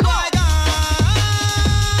sound boy gone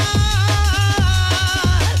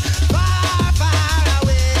far, far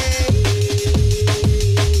away.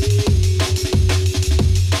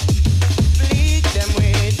 Bleed them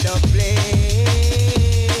with the blade.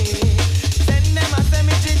 Send them a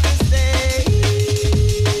cemetery to stay.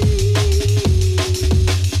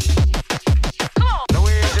 The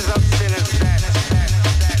wages of sin is death,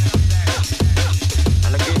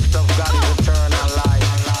 and the gift of God is eternal life.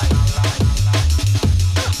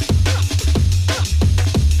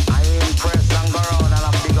 I impress and go around and I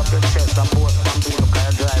big up your chest and boast and beat up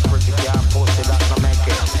your drive pretty car. Post it that no make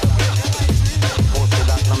it. Post it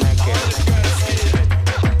that no make it.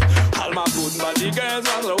 All my good body girls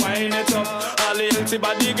want to wind it up. All the healthy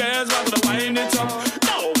body girls want to wind it up.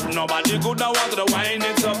 No, nobody good now want to wind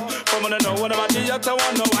it up. From when I know what about the other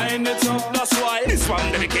want to wind it up. That's why this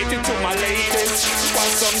one dedicated to my ladies.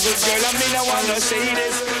 Want some good girl and me I want to say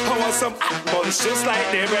this. I want some hot buns just like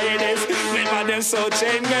the Brady's. Remember them so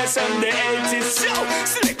chain girls from the 80s. So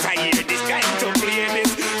select I hear this kind to play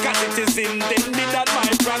this. Cause it is intended that my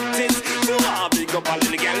practice. So I'll big up all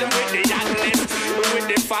the girl with the youngness. With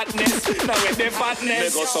the fatness, now with the fatness. They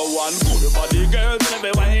go so one good body girls, let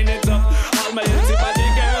me wind it up. All my healthy body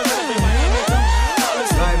girls, let me wind it up. All the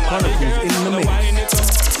slim body girls, let me wind it up.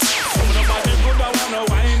 Some of the body good, I wanna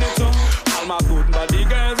wind it up. All my good body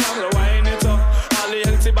girls, I wanna wind it up. All the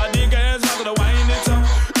healthy body girls, I wanna wind it up.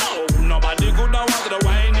 No, nobody good, I wanna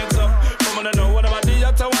wind it up. Some of them know what about the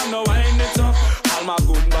other, I wanna wind it up. All my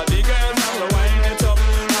good body girls, I wanna wind it up.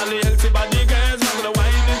 All the healthy body girls, I wanna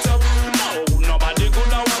wind it up. No, nobody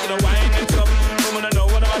good, I wanna wind it up. Some of them know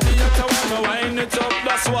what about the other, I wanna wind it up.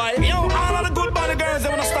 That's why, yo, all of the good body girls, they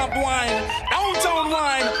wanna stop wine. Downtown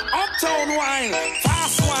wine, uptown wine,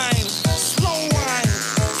 fast wine, slow wine.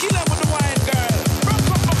 Kill up with the wine, girl. Rock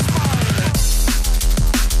up my spine.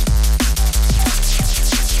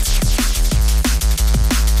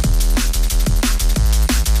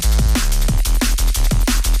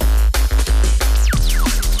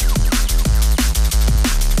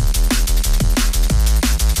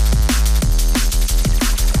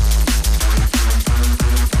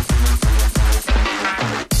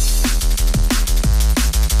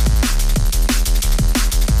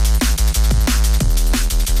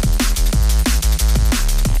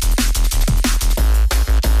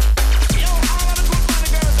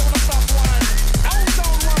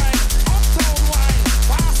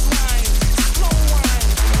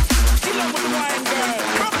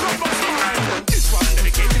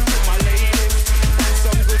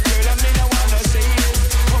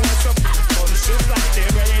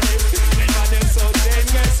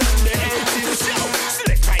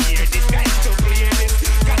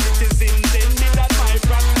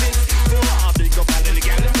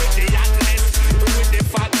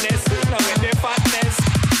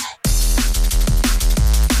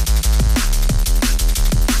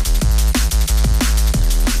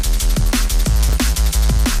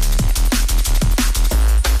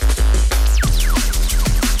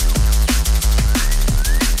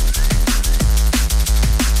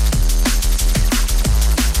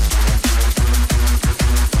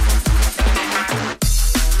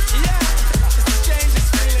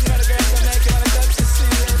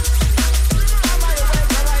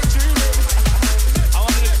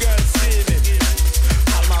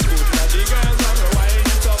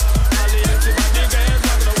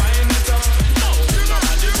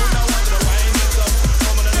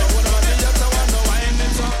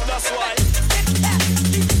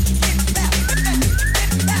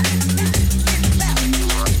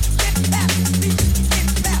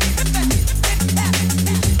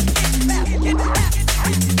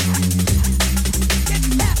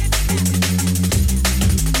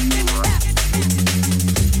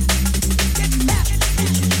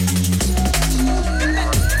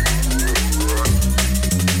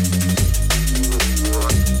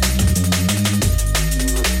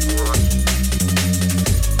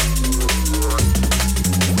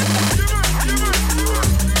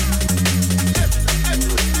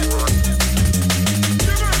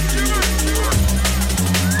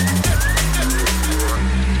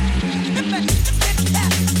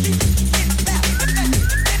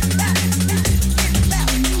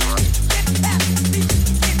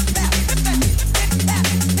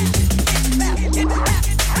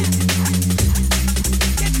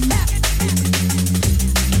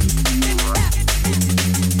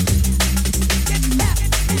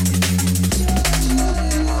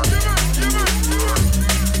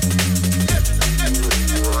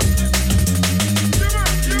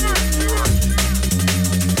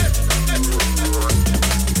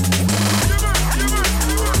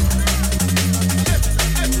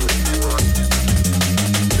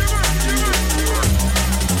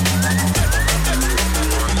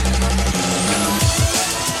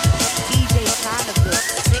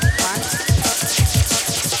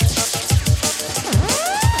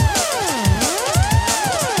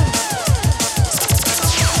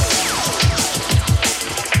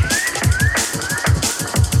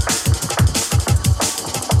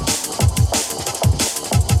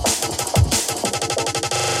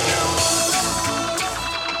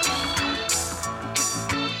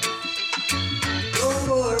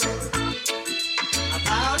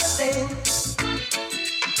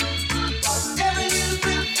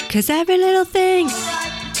 'cause every little thing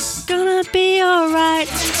gonna be alright.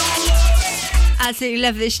 Absolutely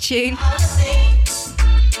love this tune.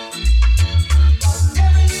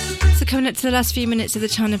 So coming up to the last few minutes of the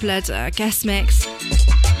China Blood guest mix.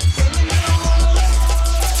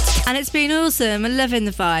 And it's been awesome. I'm loving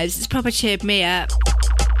the vibes. It's proper cheered me up.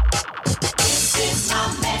 This is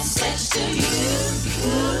my message to you.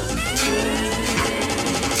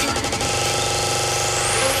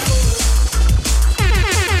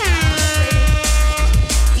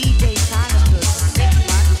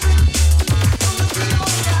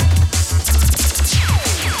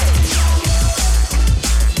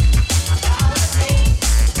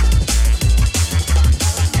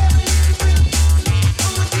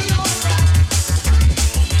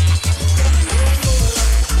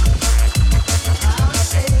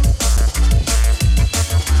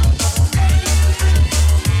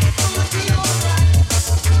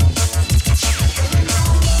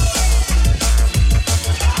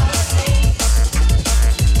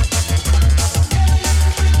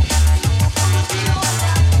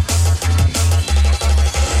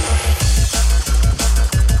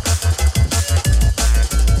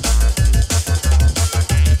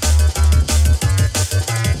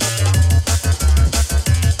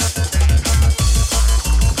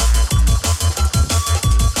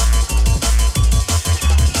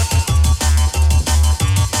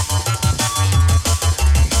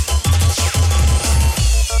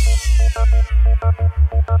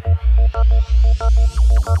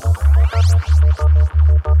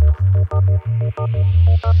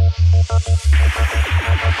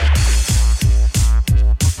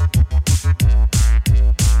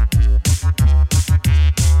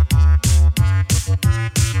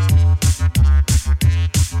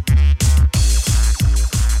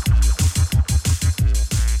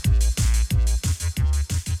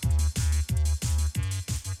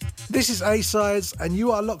 This is A-Sides, and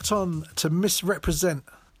you are locked on to Missrepresent.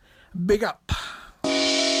 Big up. So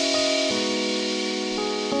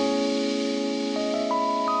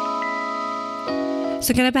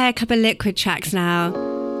I'm going to play a couple of Liquid tracks now.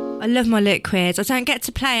 I love my Liquids. I don't get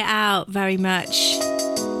to play it out very much.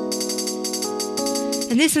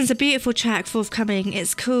 And this one's a beautiful track forthcoming.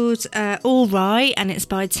 It's called All Right, and it's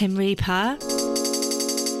by Tim Reaper.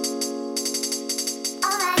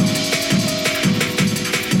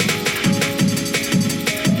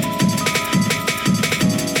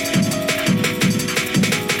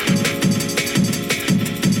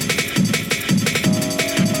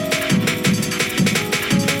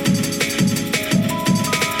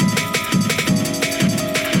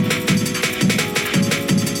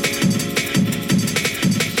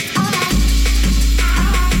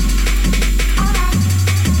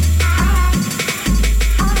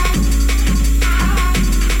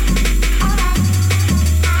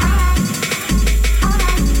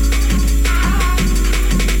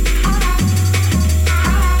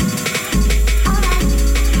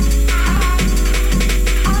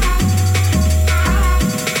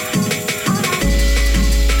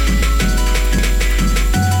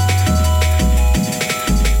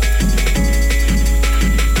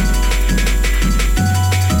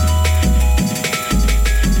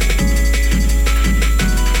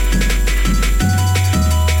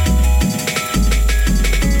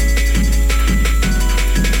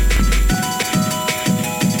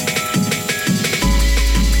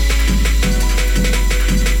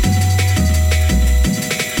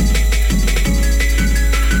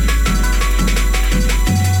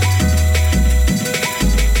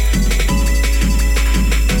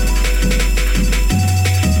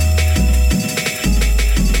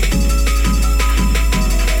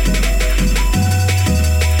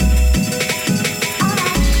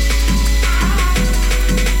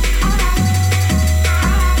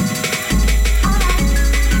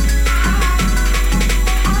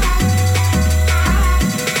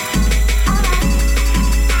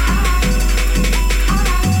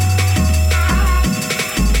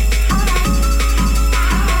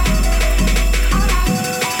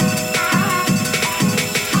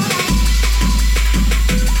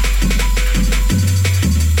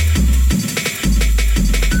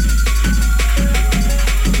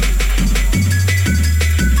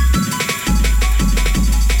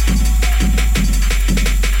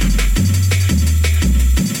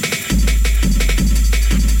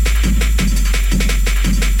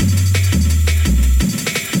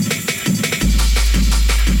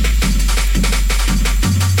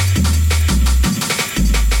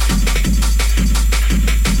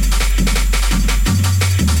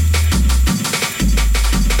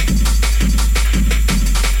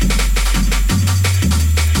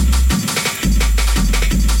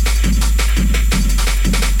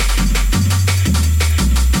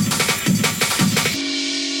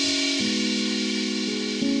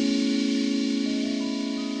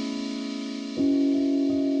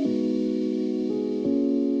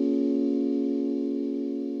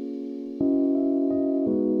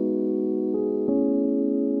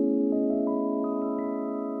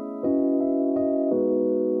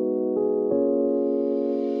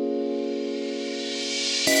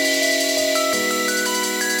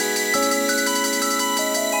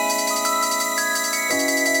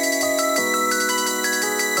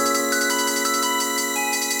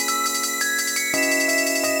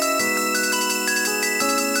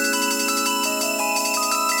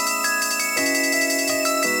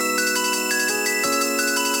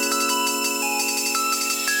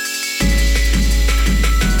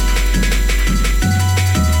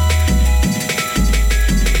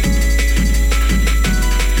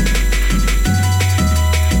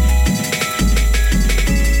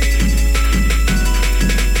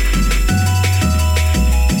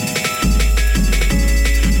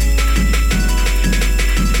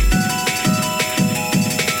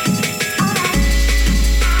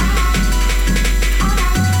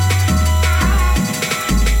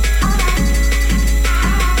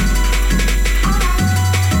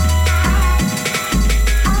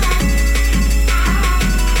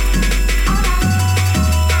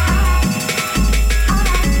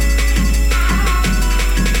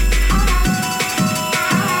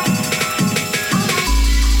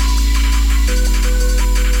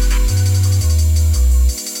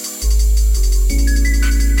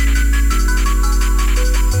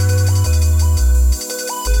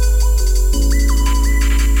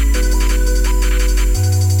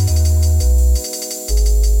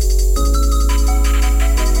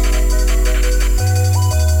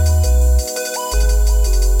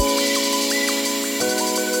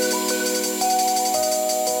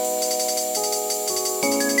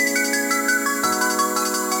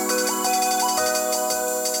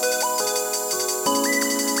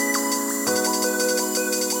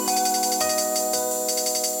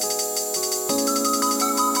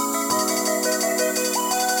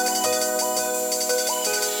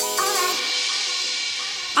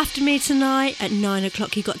 me tonight. At 9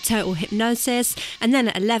 o'clock, you've got Total Hypnosis. And then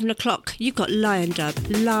at 11 o'clock, you've got Lion Dub,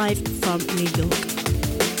 live from New York.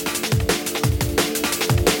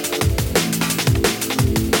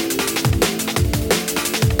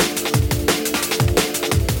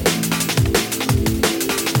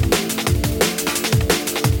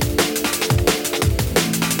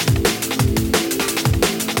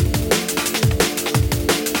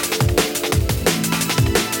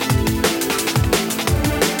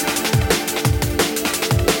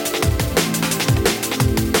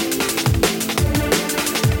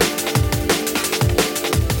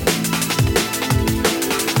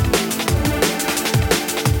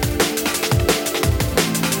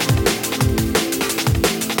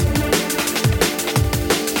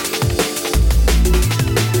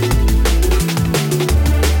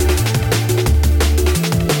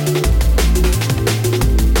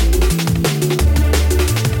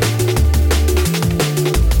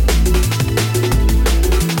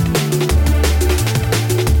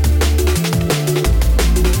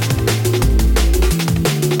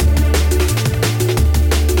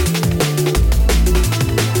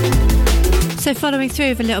 Following through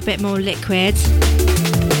with a little bit more liquid.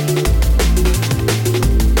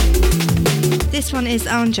 This one is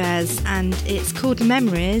Angers and it's called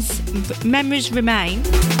Memories. Memories Remain.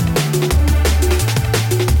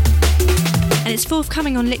 And it's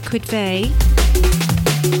forthcoming on Liquid V.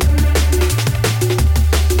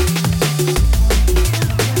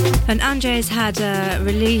 And Angers had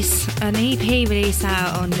an EP release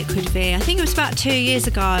out on Liquid V. I think it was about 2 years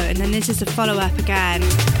ago, and then this is a follow-up again.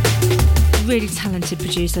 Really talented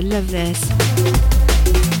producer, love this.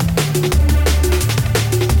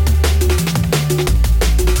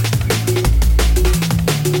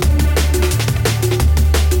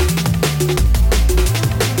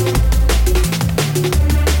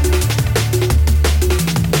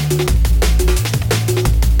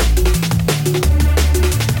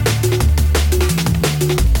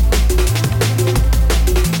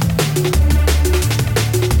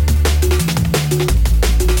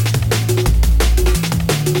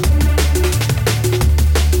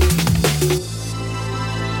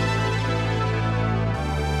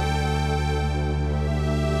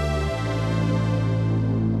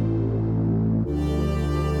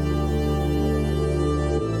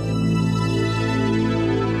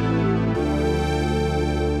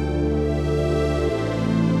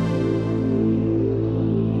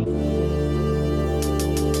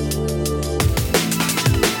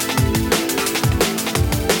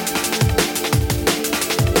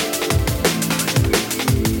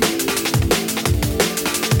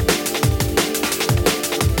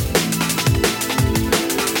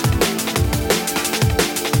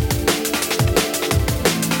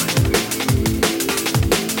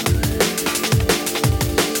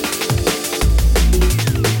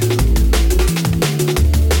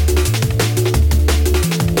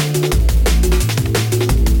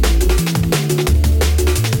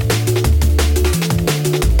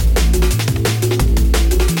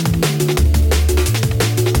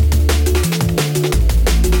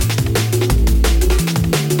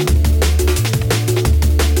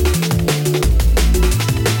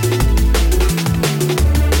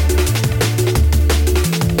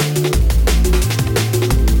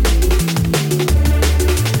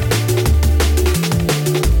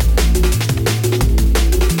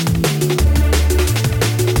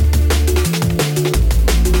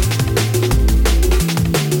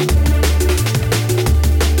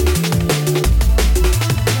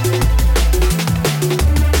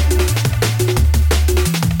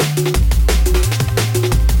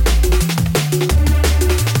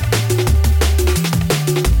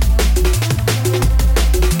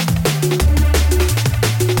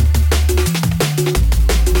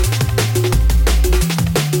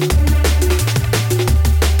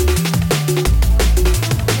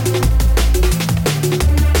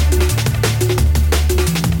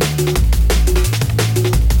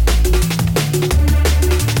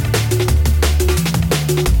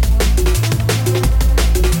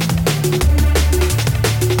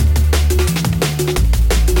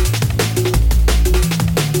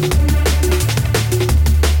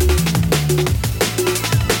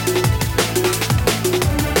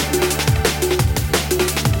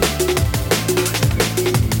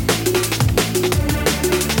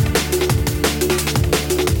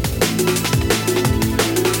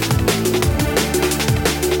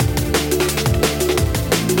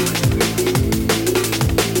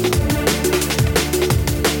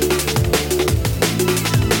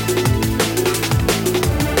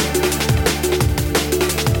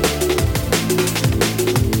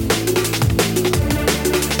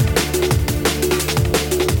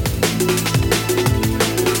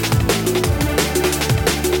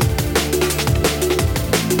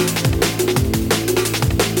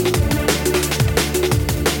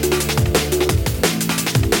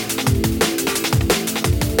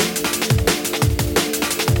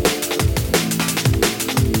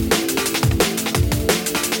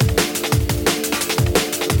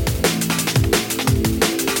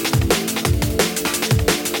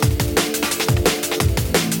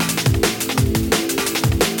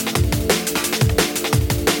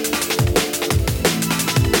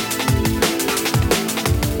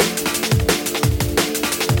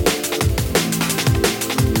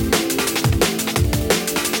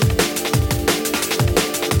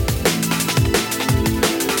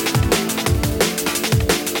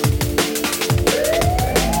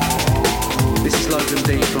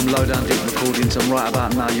 right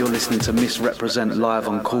about now you're listening to Missrepresent live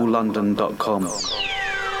on KoolLondon.com.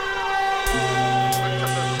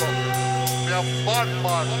 Bad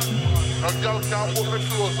man. No girl can't put me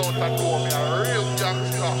clothes out and do me a real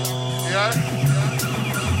gangster. Yeah?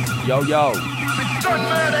 Yo. Done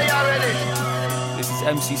murder already. This is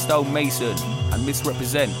MC Stone Mason and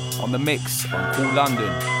Missrepresent on the mix on Kool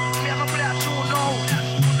London.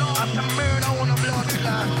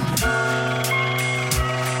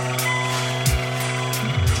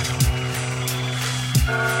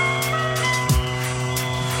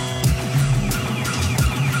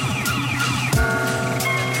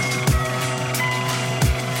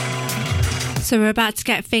 So we're about to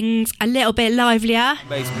get things a little bit livelier.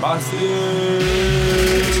 Bass busted.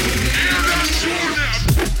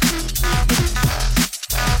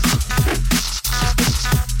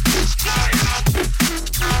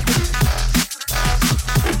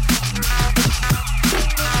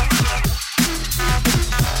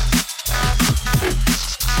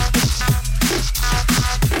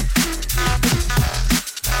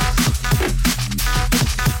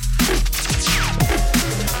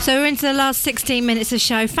 So we're into the last 16 minutes of the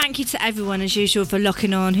show. Thank you to everyone, as usual, for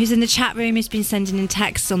locking on. Who's in the chat room, who's been sending in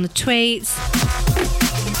texts on the tweets.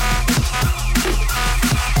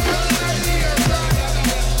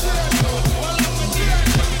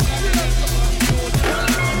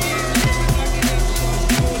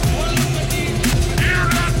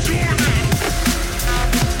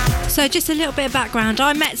 So just a little bit of background.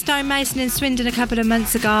 I met Stone Mason in Swindon a couple of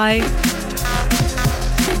months ago.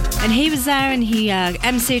 And he was there and he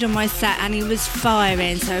MC'd on my set and he was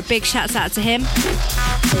firing, so a big shouts out to him.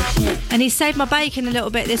 And he saved my bacon a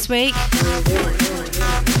little bit this week.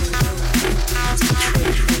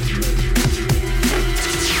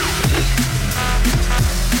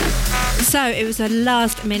 So it was a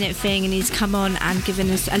last minute thing and he's come on and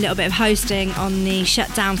given us a little bit of hosting on the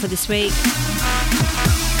shutdown for this week.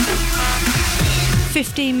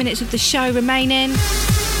 15 minutes of the show remaining.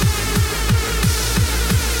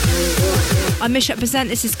 I Missrepresent,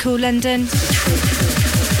 this is Kool London.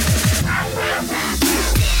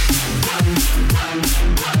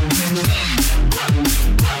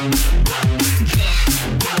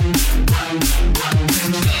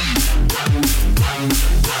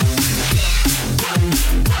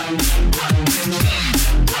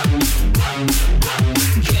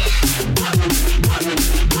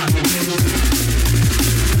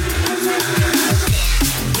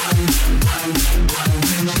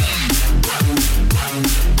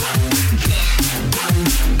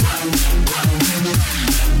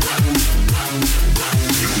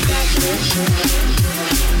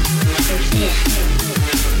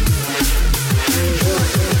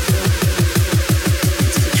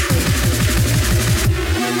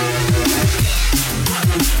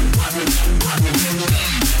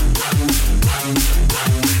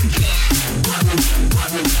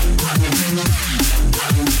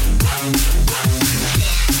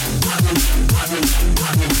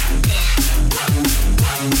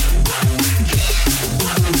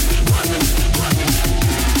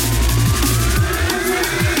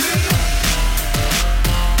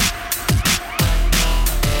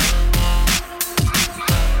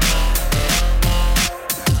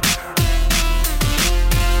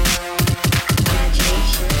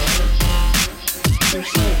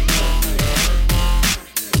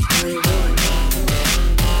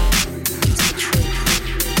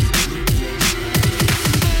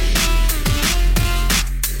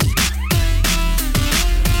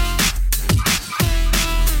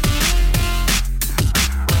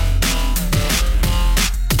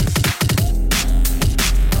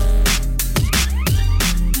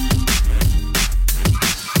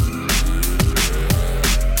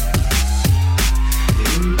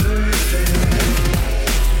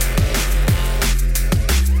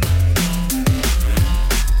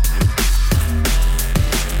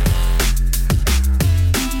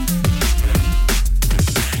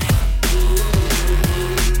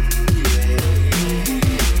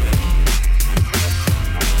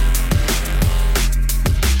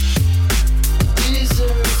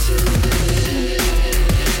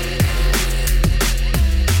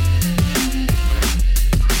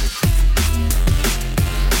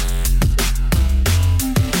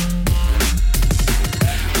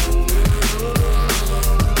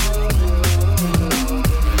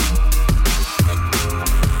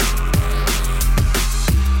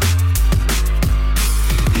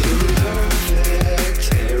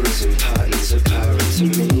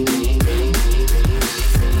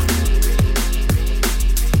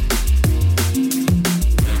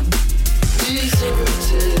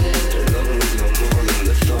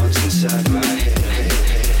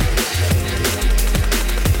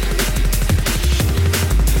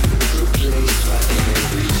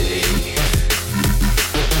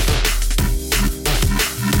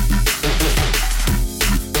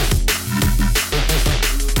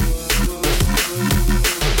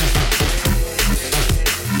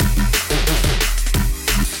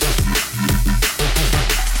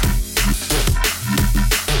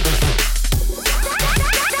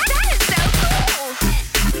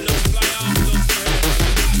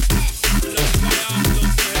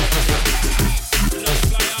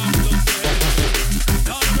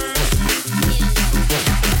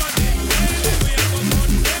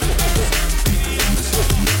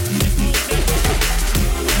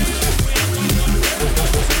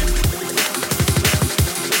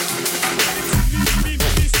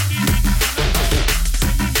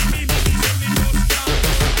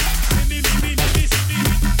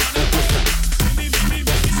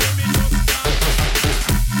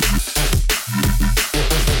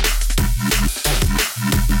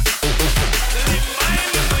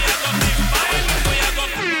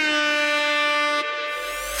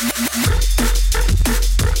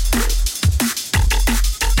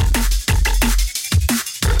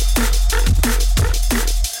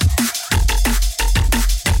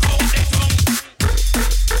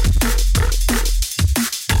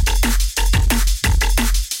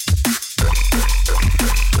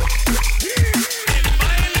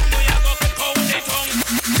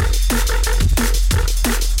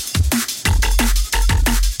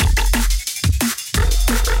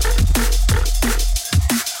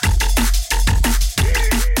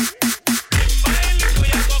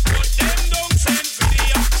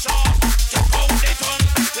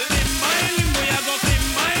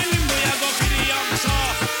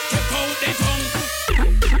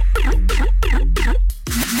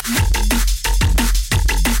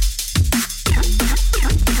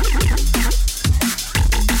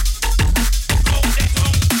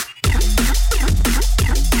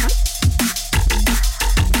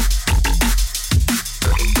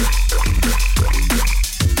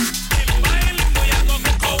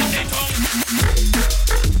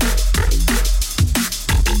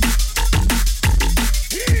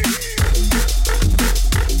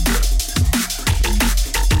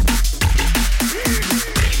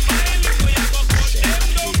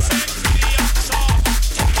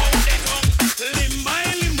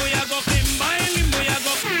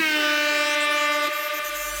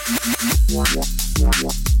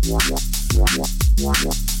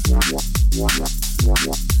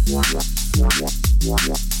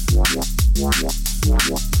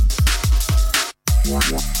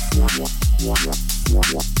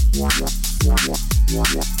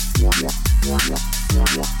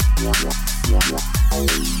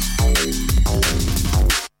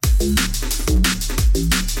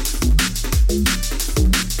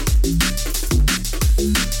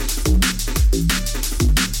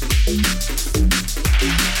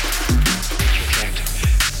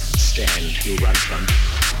 You run from,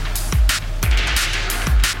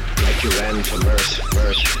 like you ran from Earth,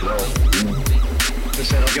 no,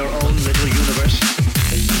 instead of your own little universe.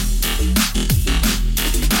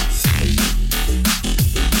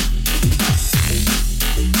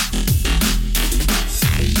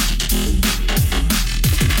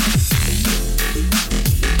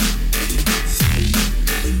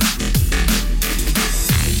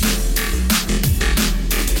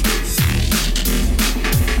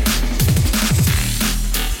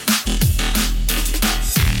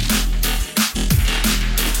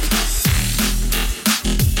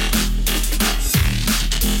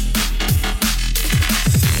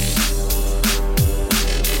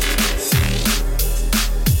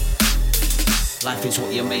 Life is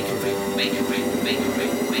what you make of it, make of it, make of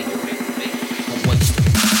it, make of it, make of it. Don't waste it.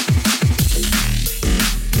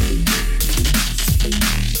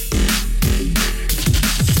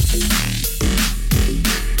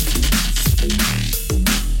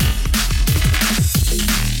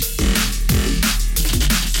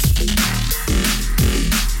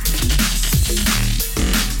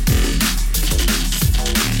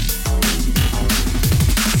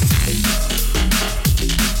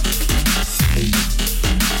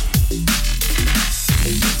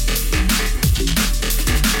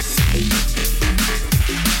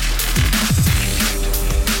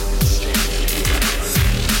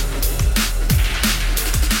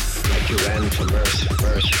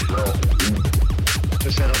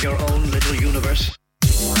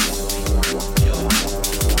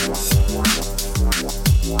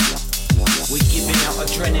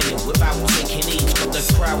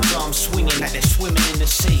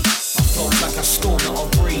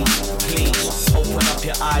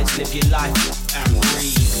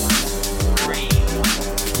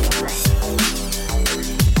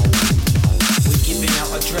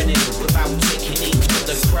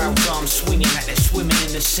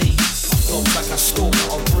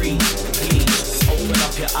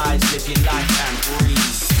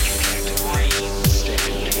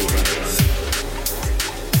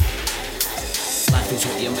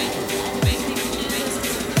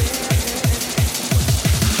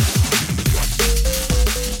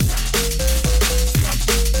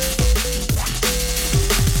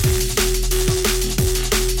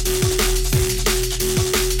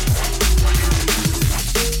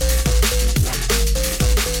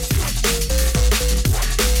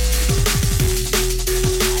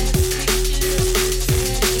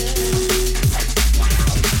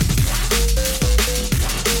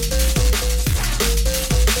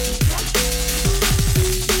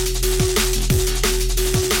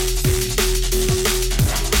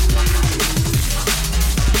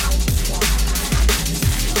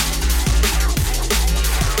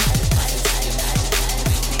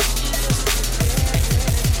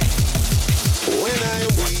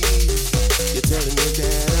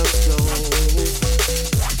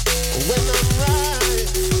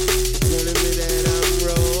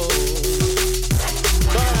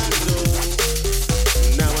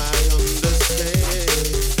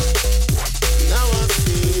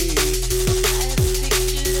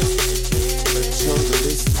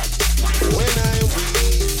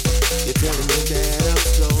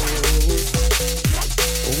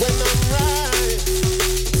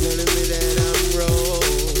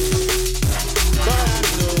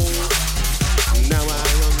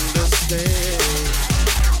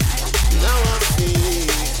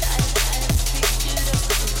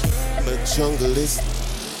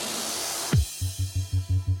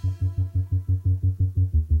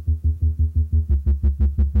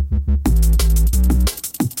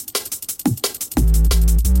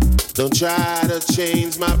 Don't try to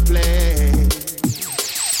change my plan.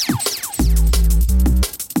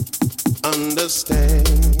 Understand.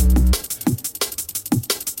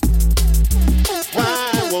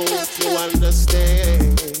 Why won't you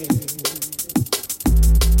understand?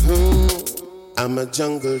 I'm a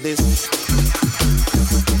jungleist.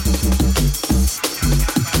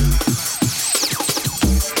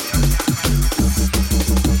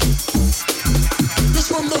 This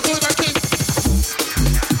from the hood I came.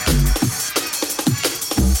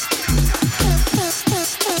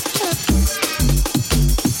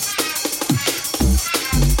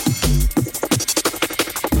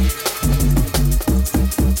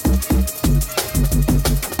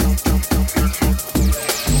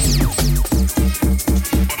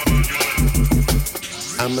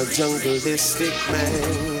 I'm a jungleistic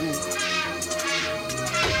man.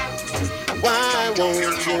 Why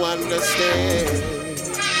won't you understand?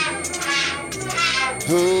 A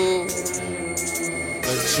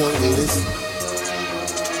jungleist.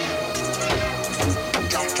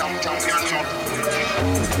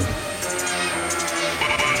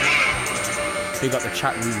 Big up the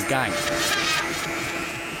chat room gang.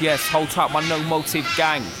 Yes, hold tight my No Motive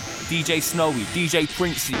gang. DJ Snowy, DJ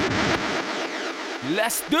Princey.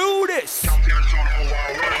 Let's do this!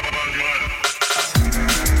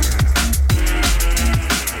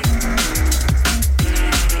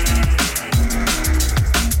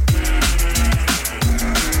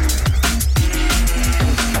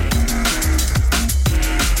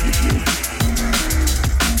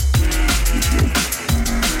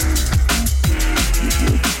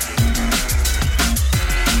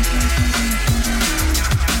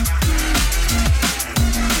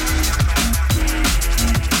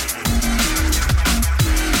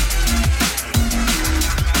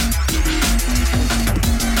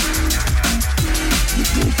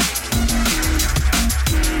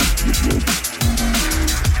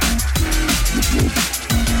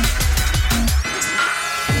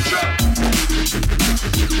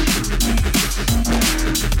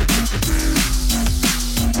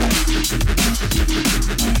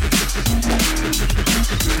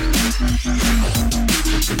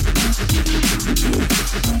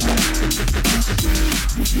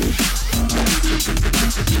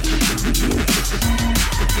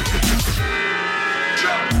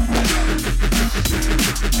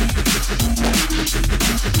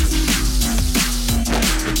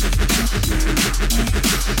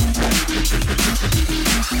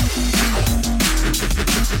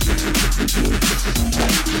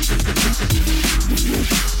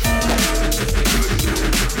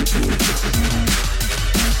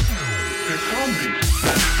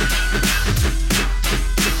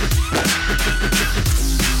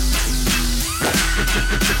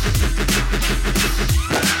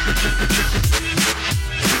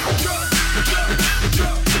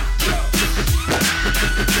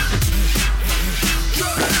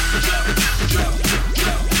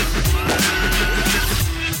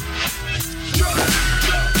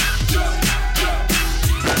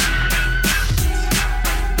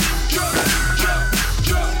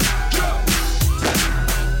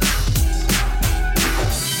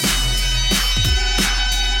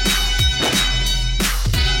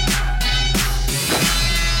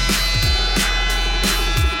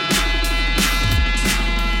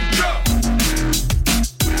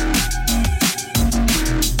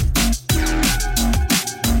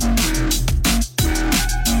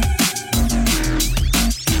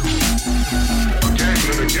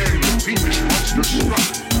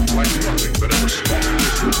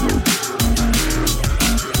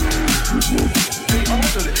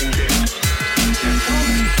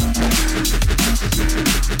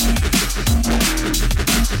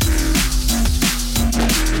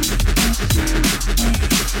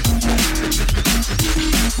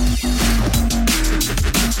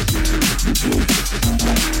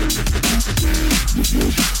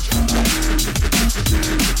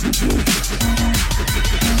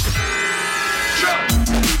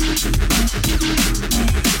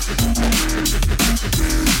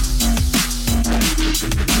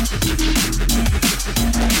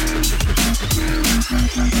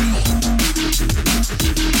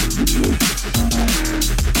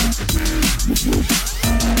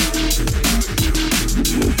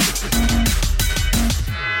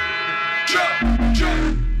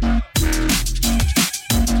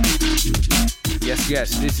 Yes,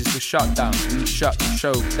 this is the shutdown. We shut the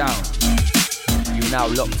show down. You're now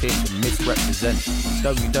locked in to Missrepresent.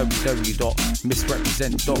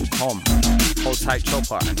 www.missrepresent.com. Hold tight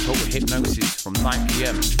chopper and total hypnosis from 9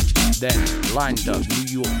 p.m. Then lined up New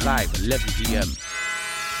York live 11 p.m.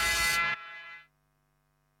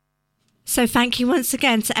 So thank you once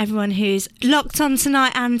again to everyone who's locked on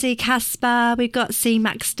tonight. Andy, Casper, we've got C.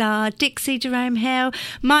 Mac Star, Dixie, Jerome Hill,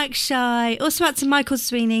 Mike Shy, also out to Michael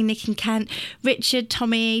Sweeney, Nick and Kent, Richard,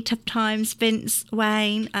 Tommy, Tough Times, Vince,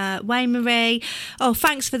 Wayne, Wayne Marie. Oh,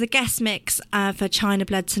 thanks for the guest mix for China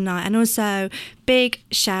Blood tonight. And also big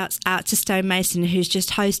shouts out to Stone Mason, who's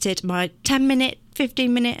just hosted my 10-minute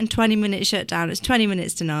 15-minute and 20-minute shutdown. It's 20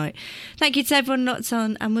 minutes tonight. Thank you to everyone locked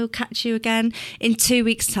on, and we'll catch you again in 2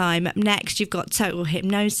 weeks' time. Up next, you've got Total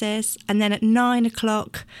Hypnosis, and then at 9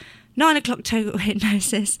 o'clock Total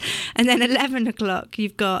Hypnosis, and then 11 o'clock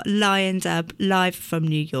you've got Lion Dub live from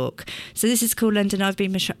New York. So this is Kool London. I've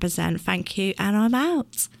been Missrepresent. Thank you, and I'm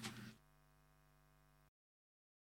out.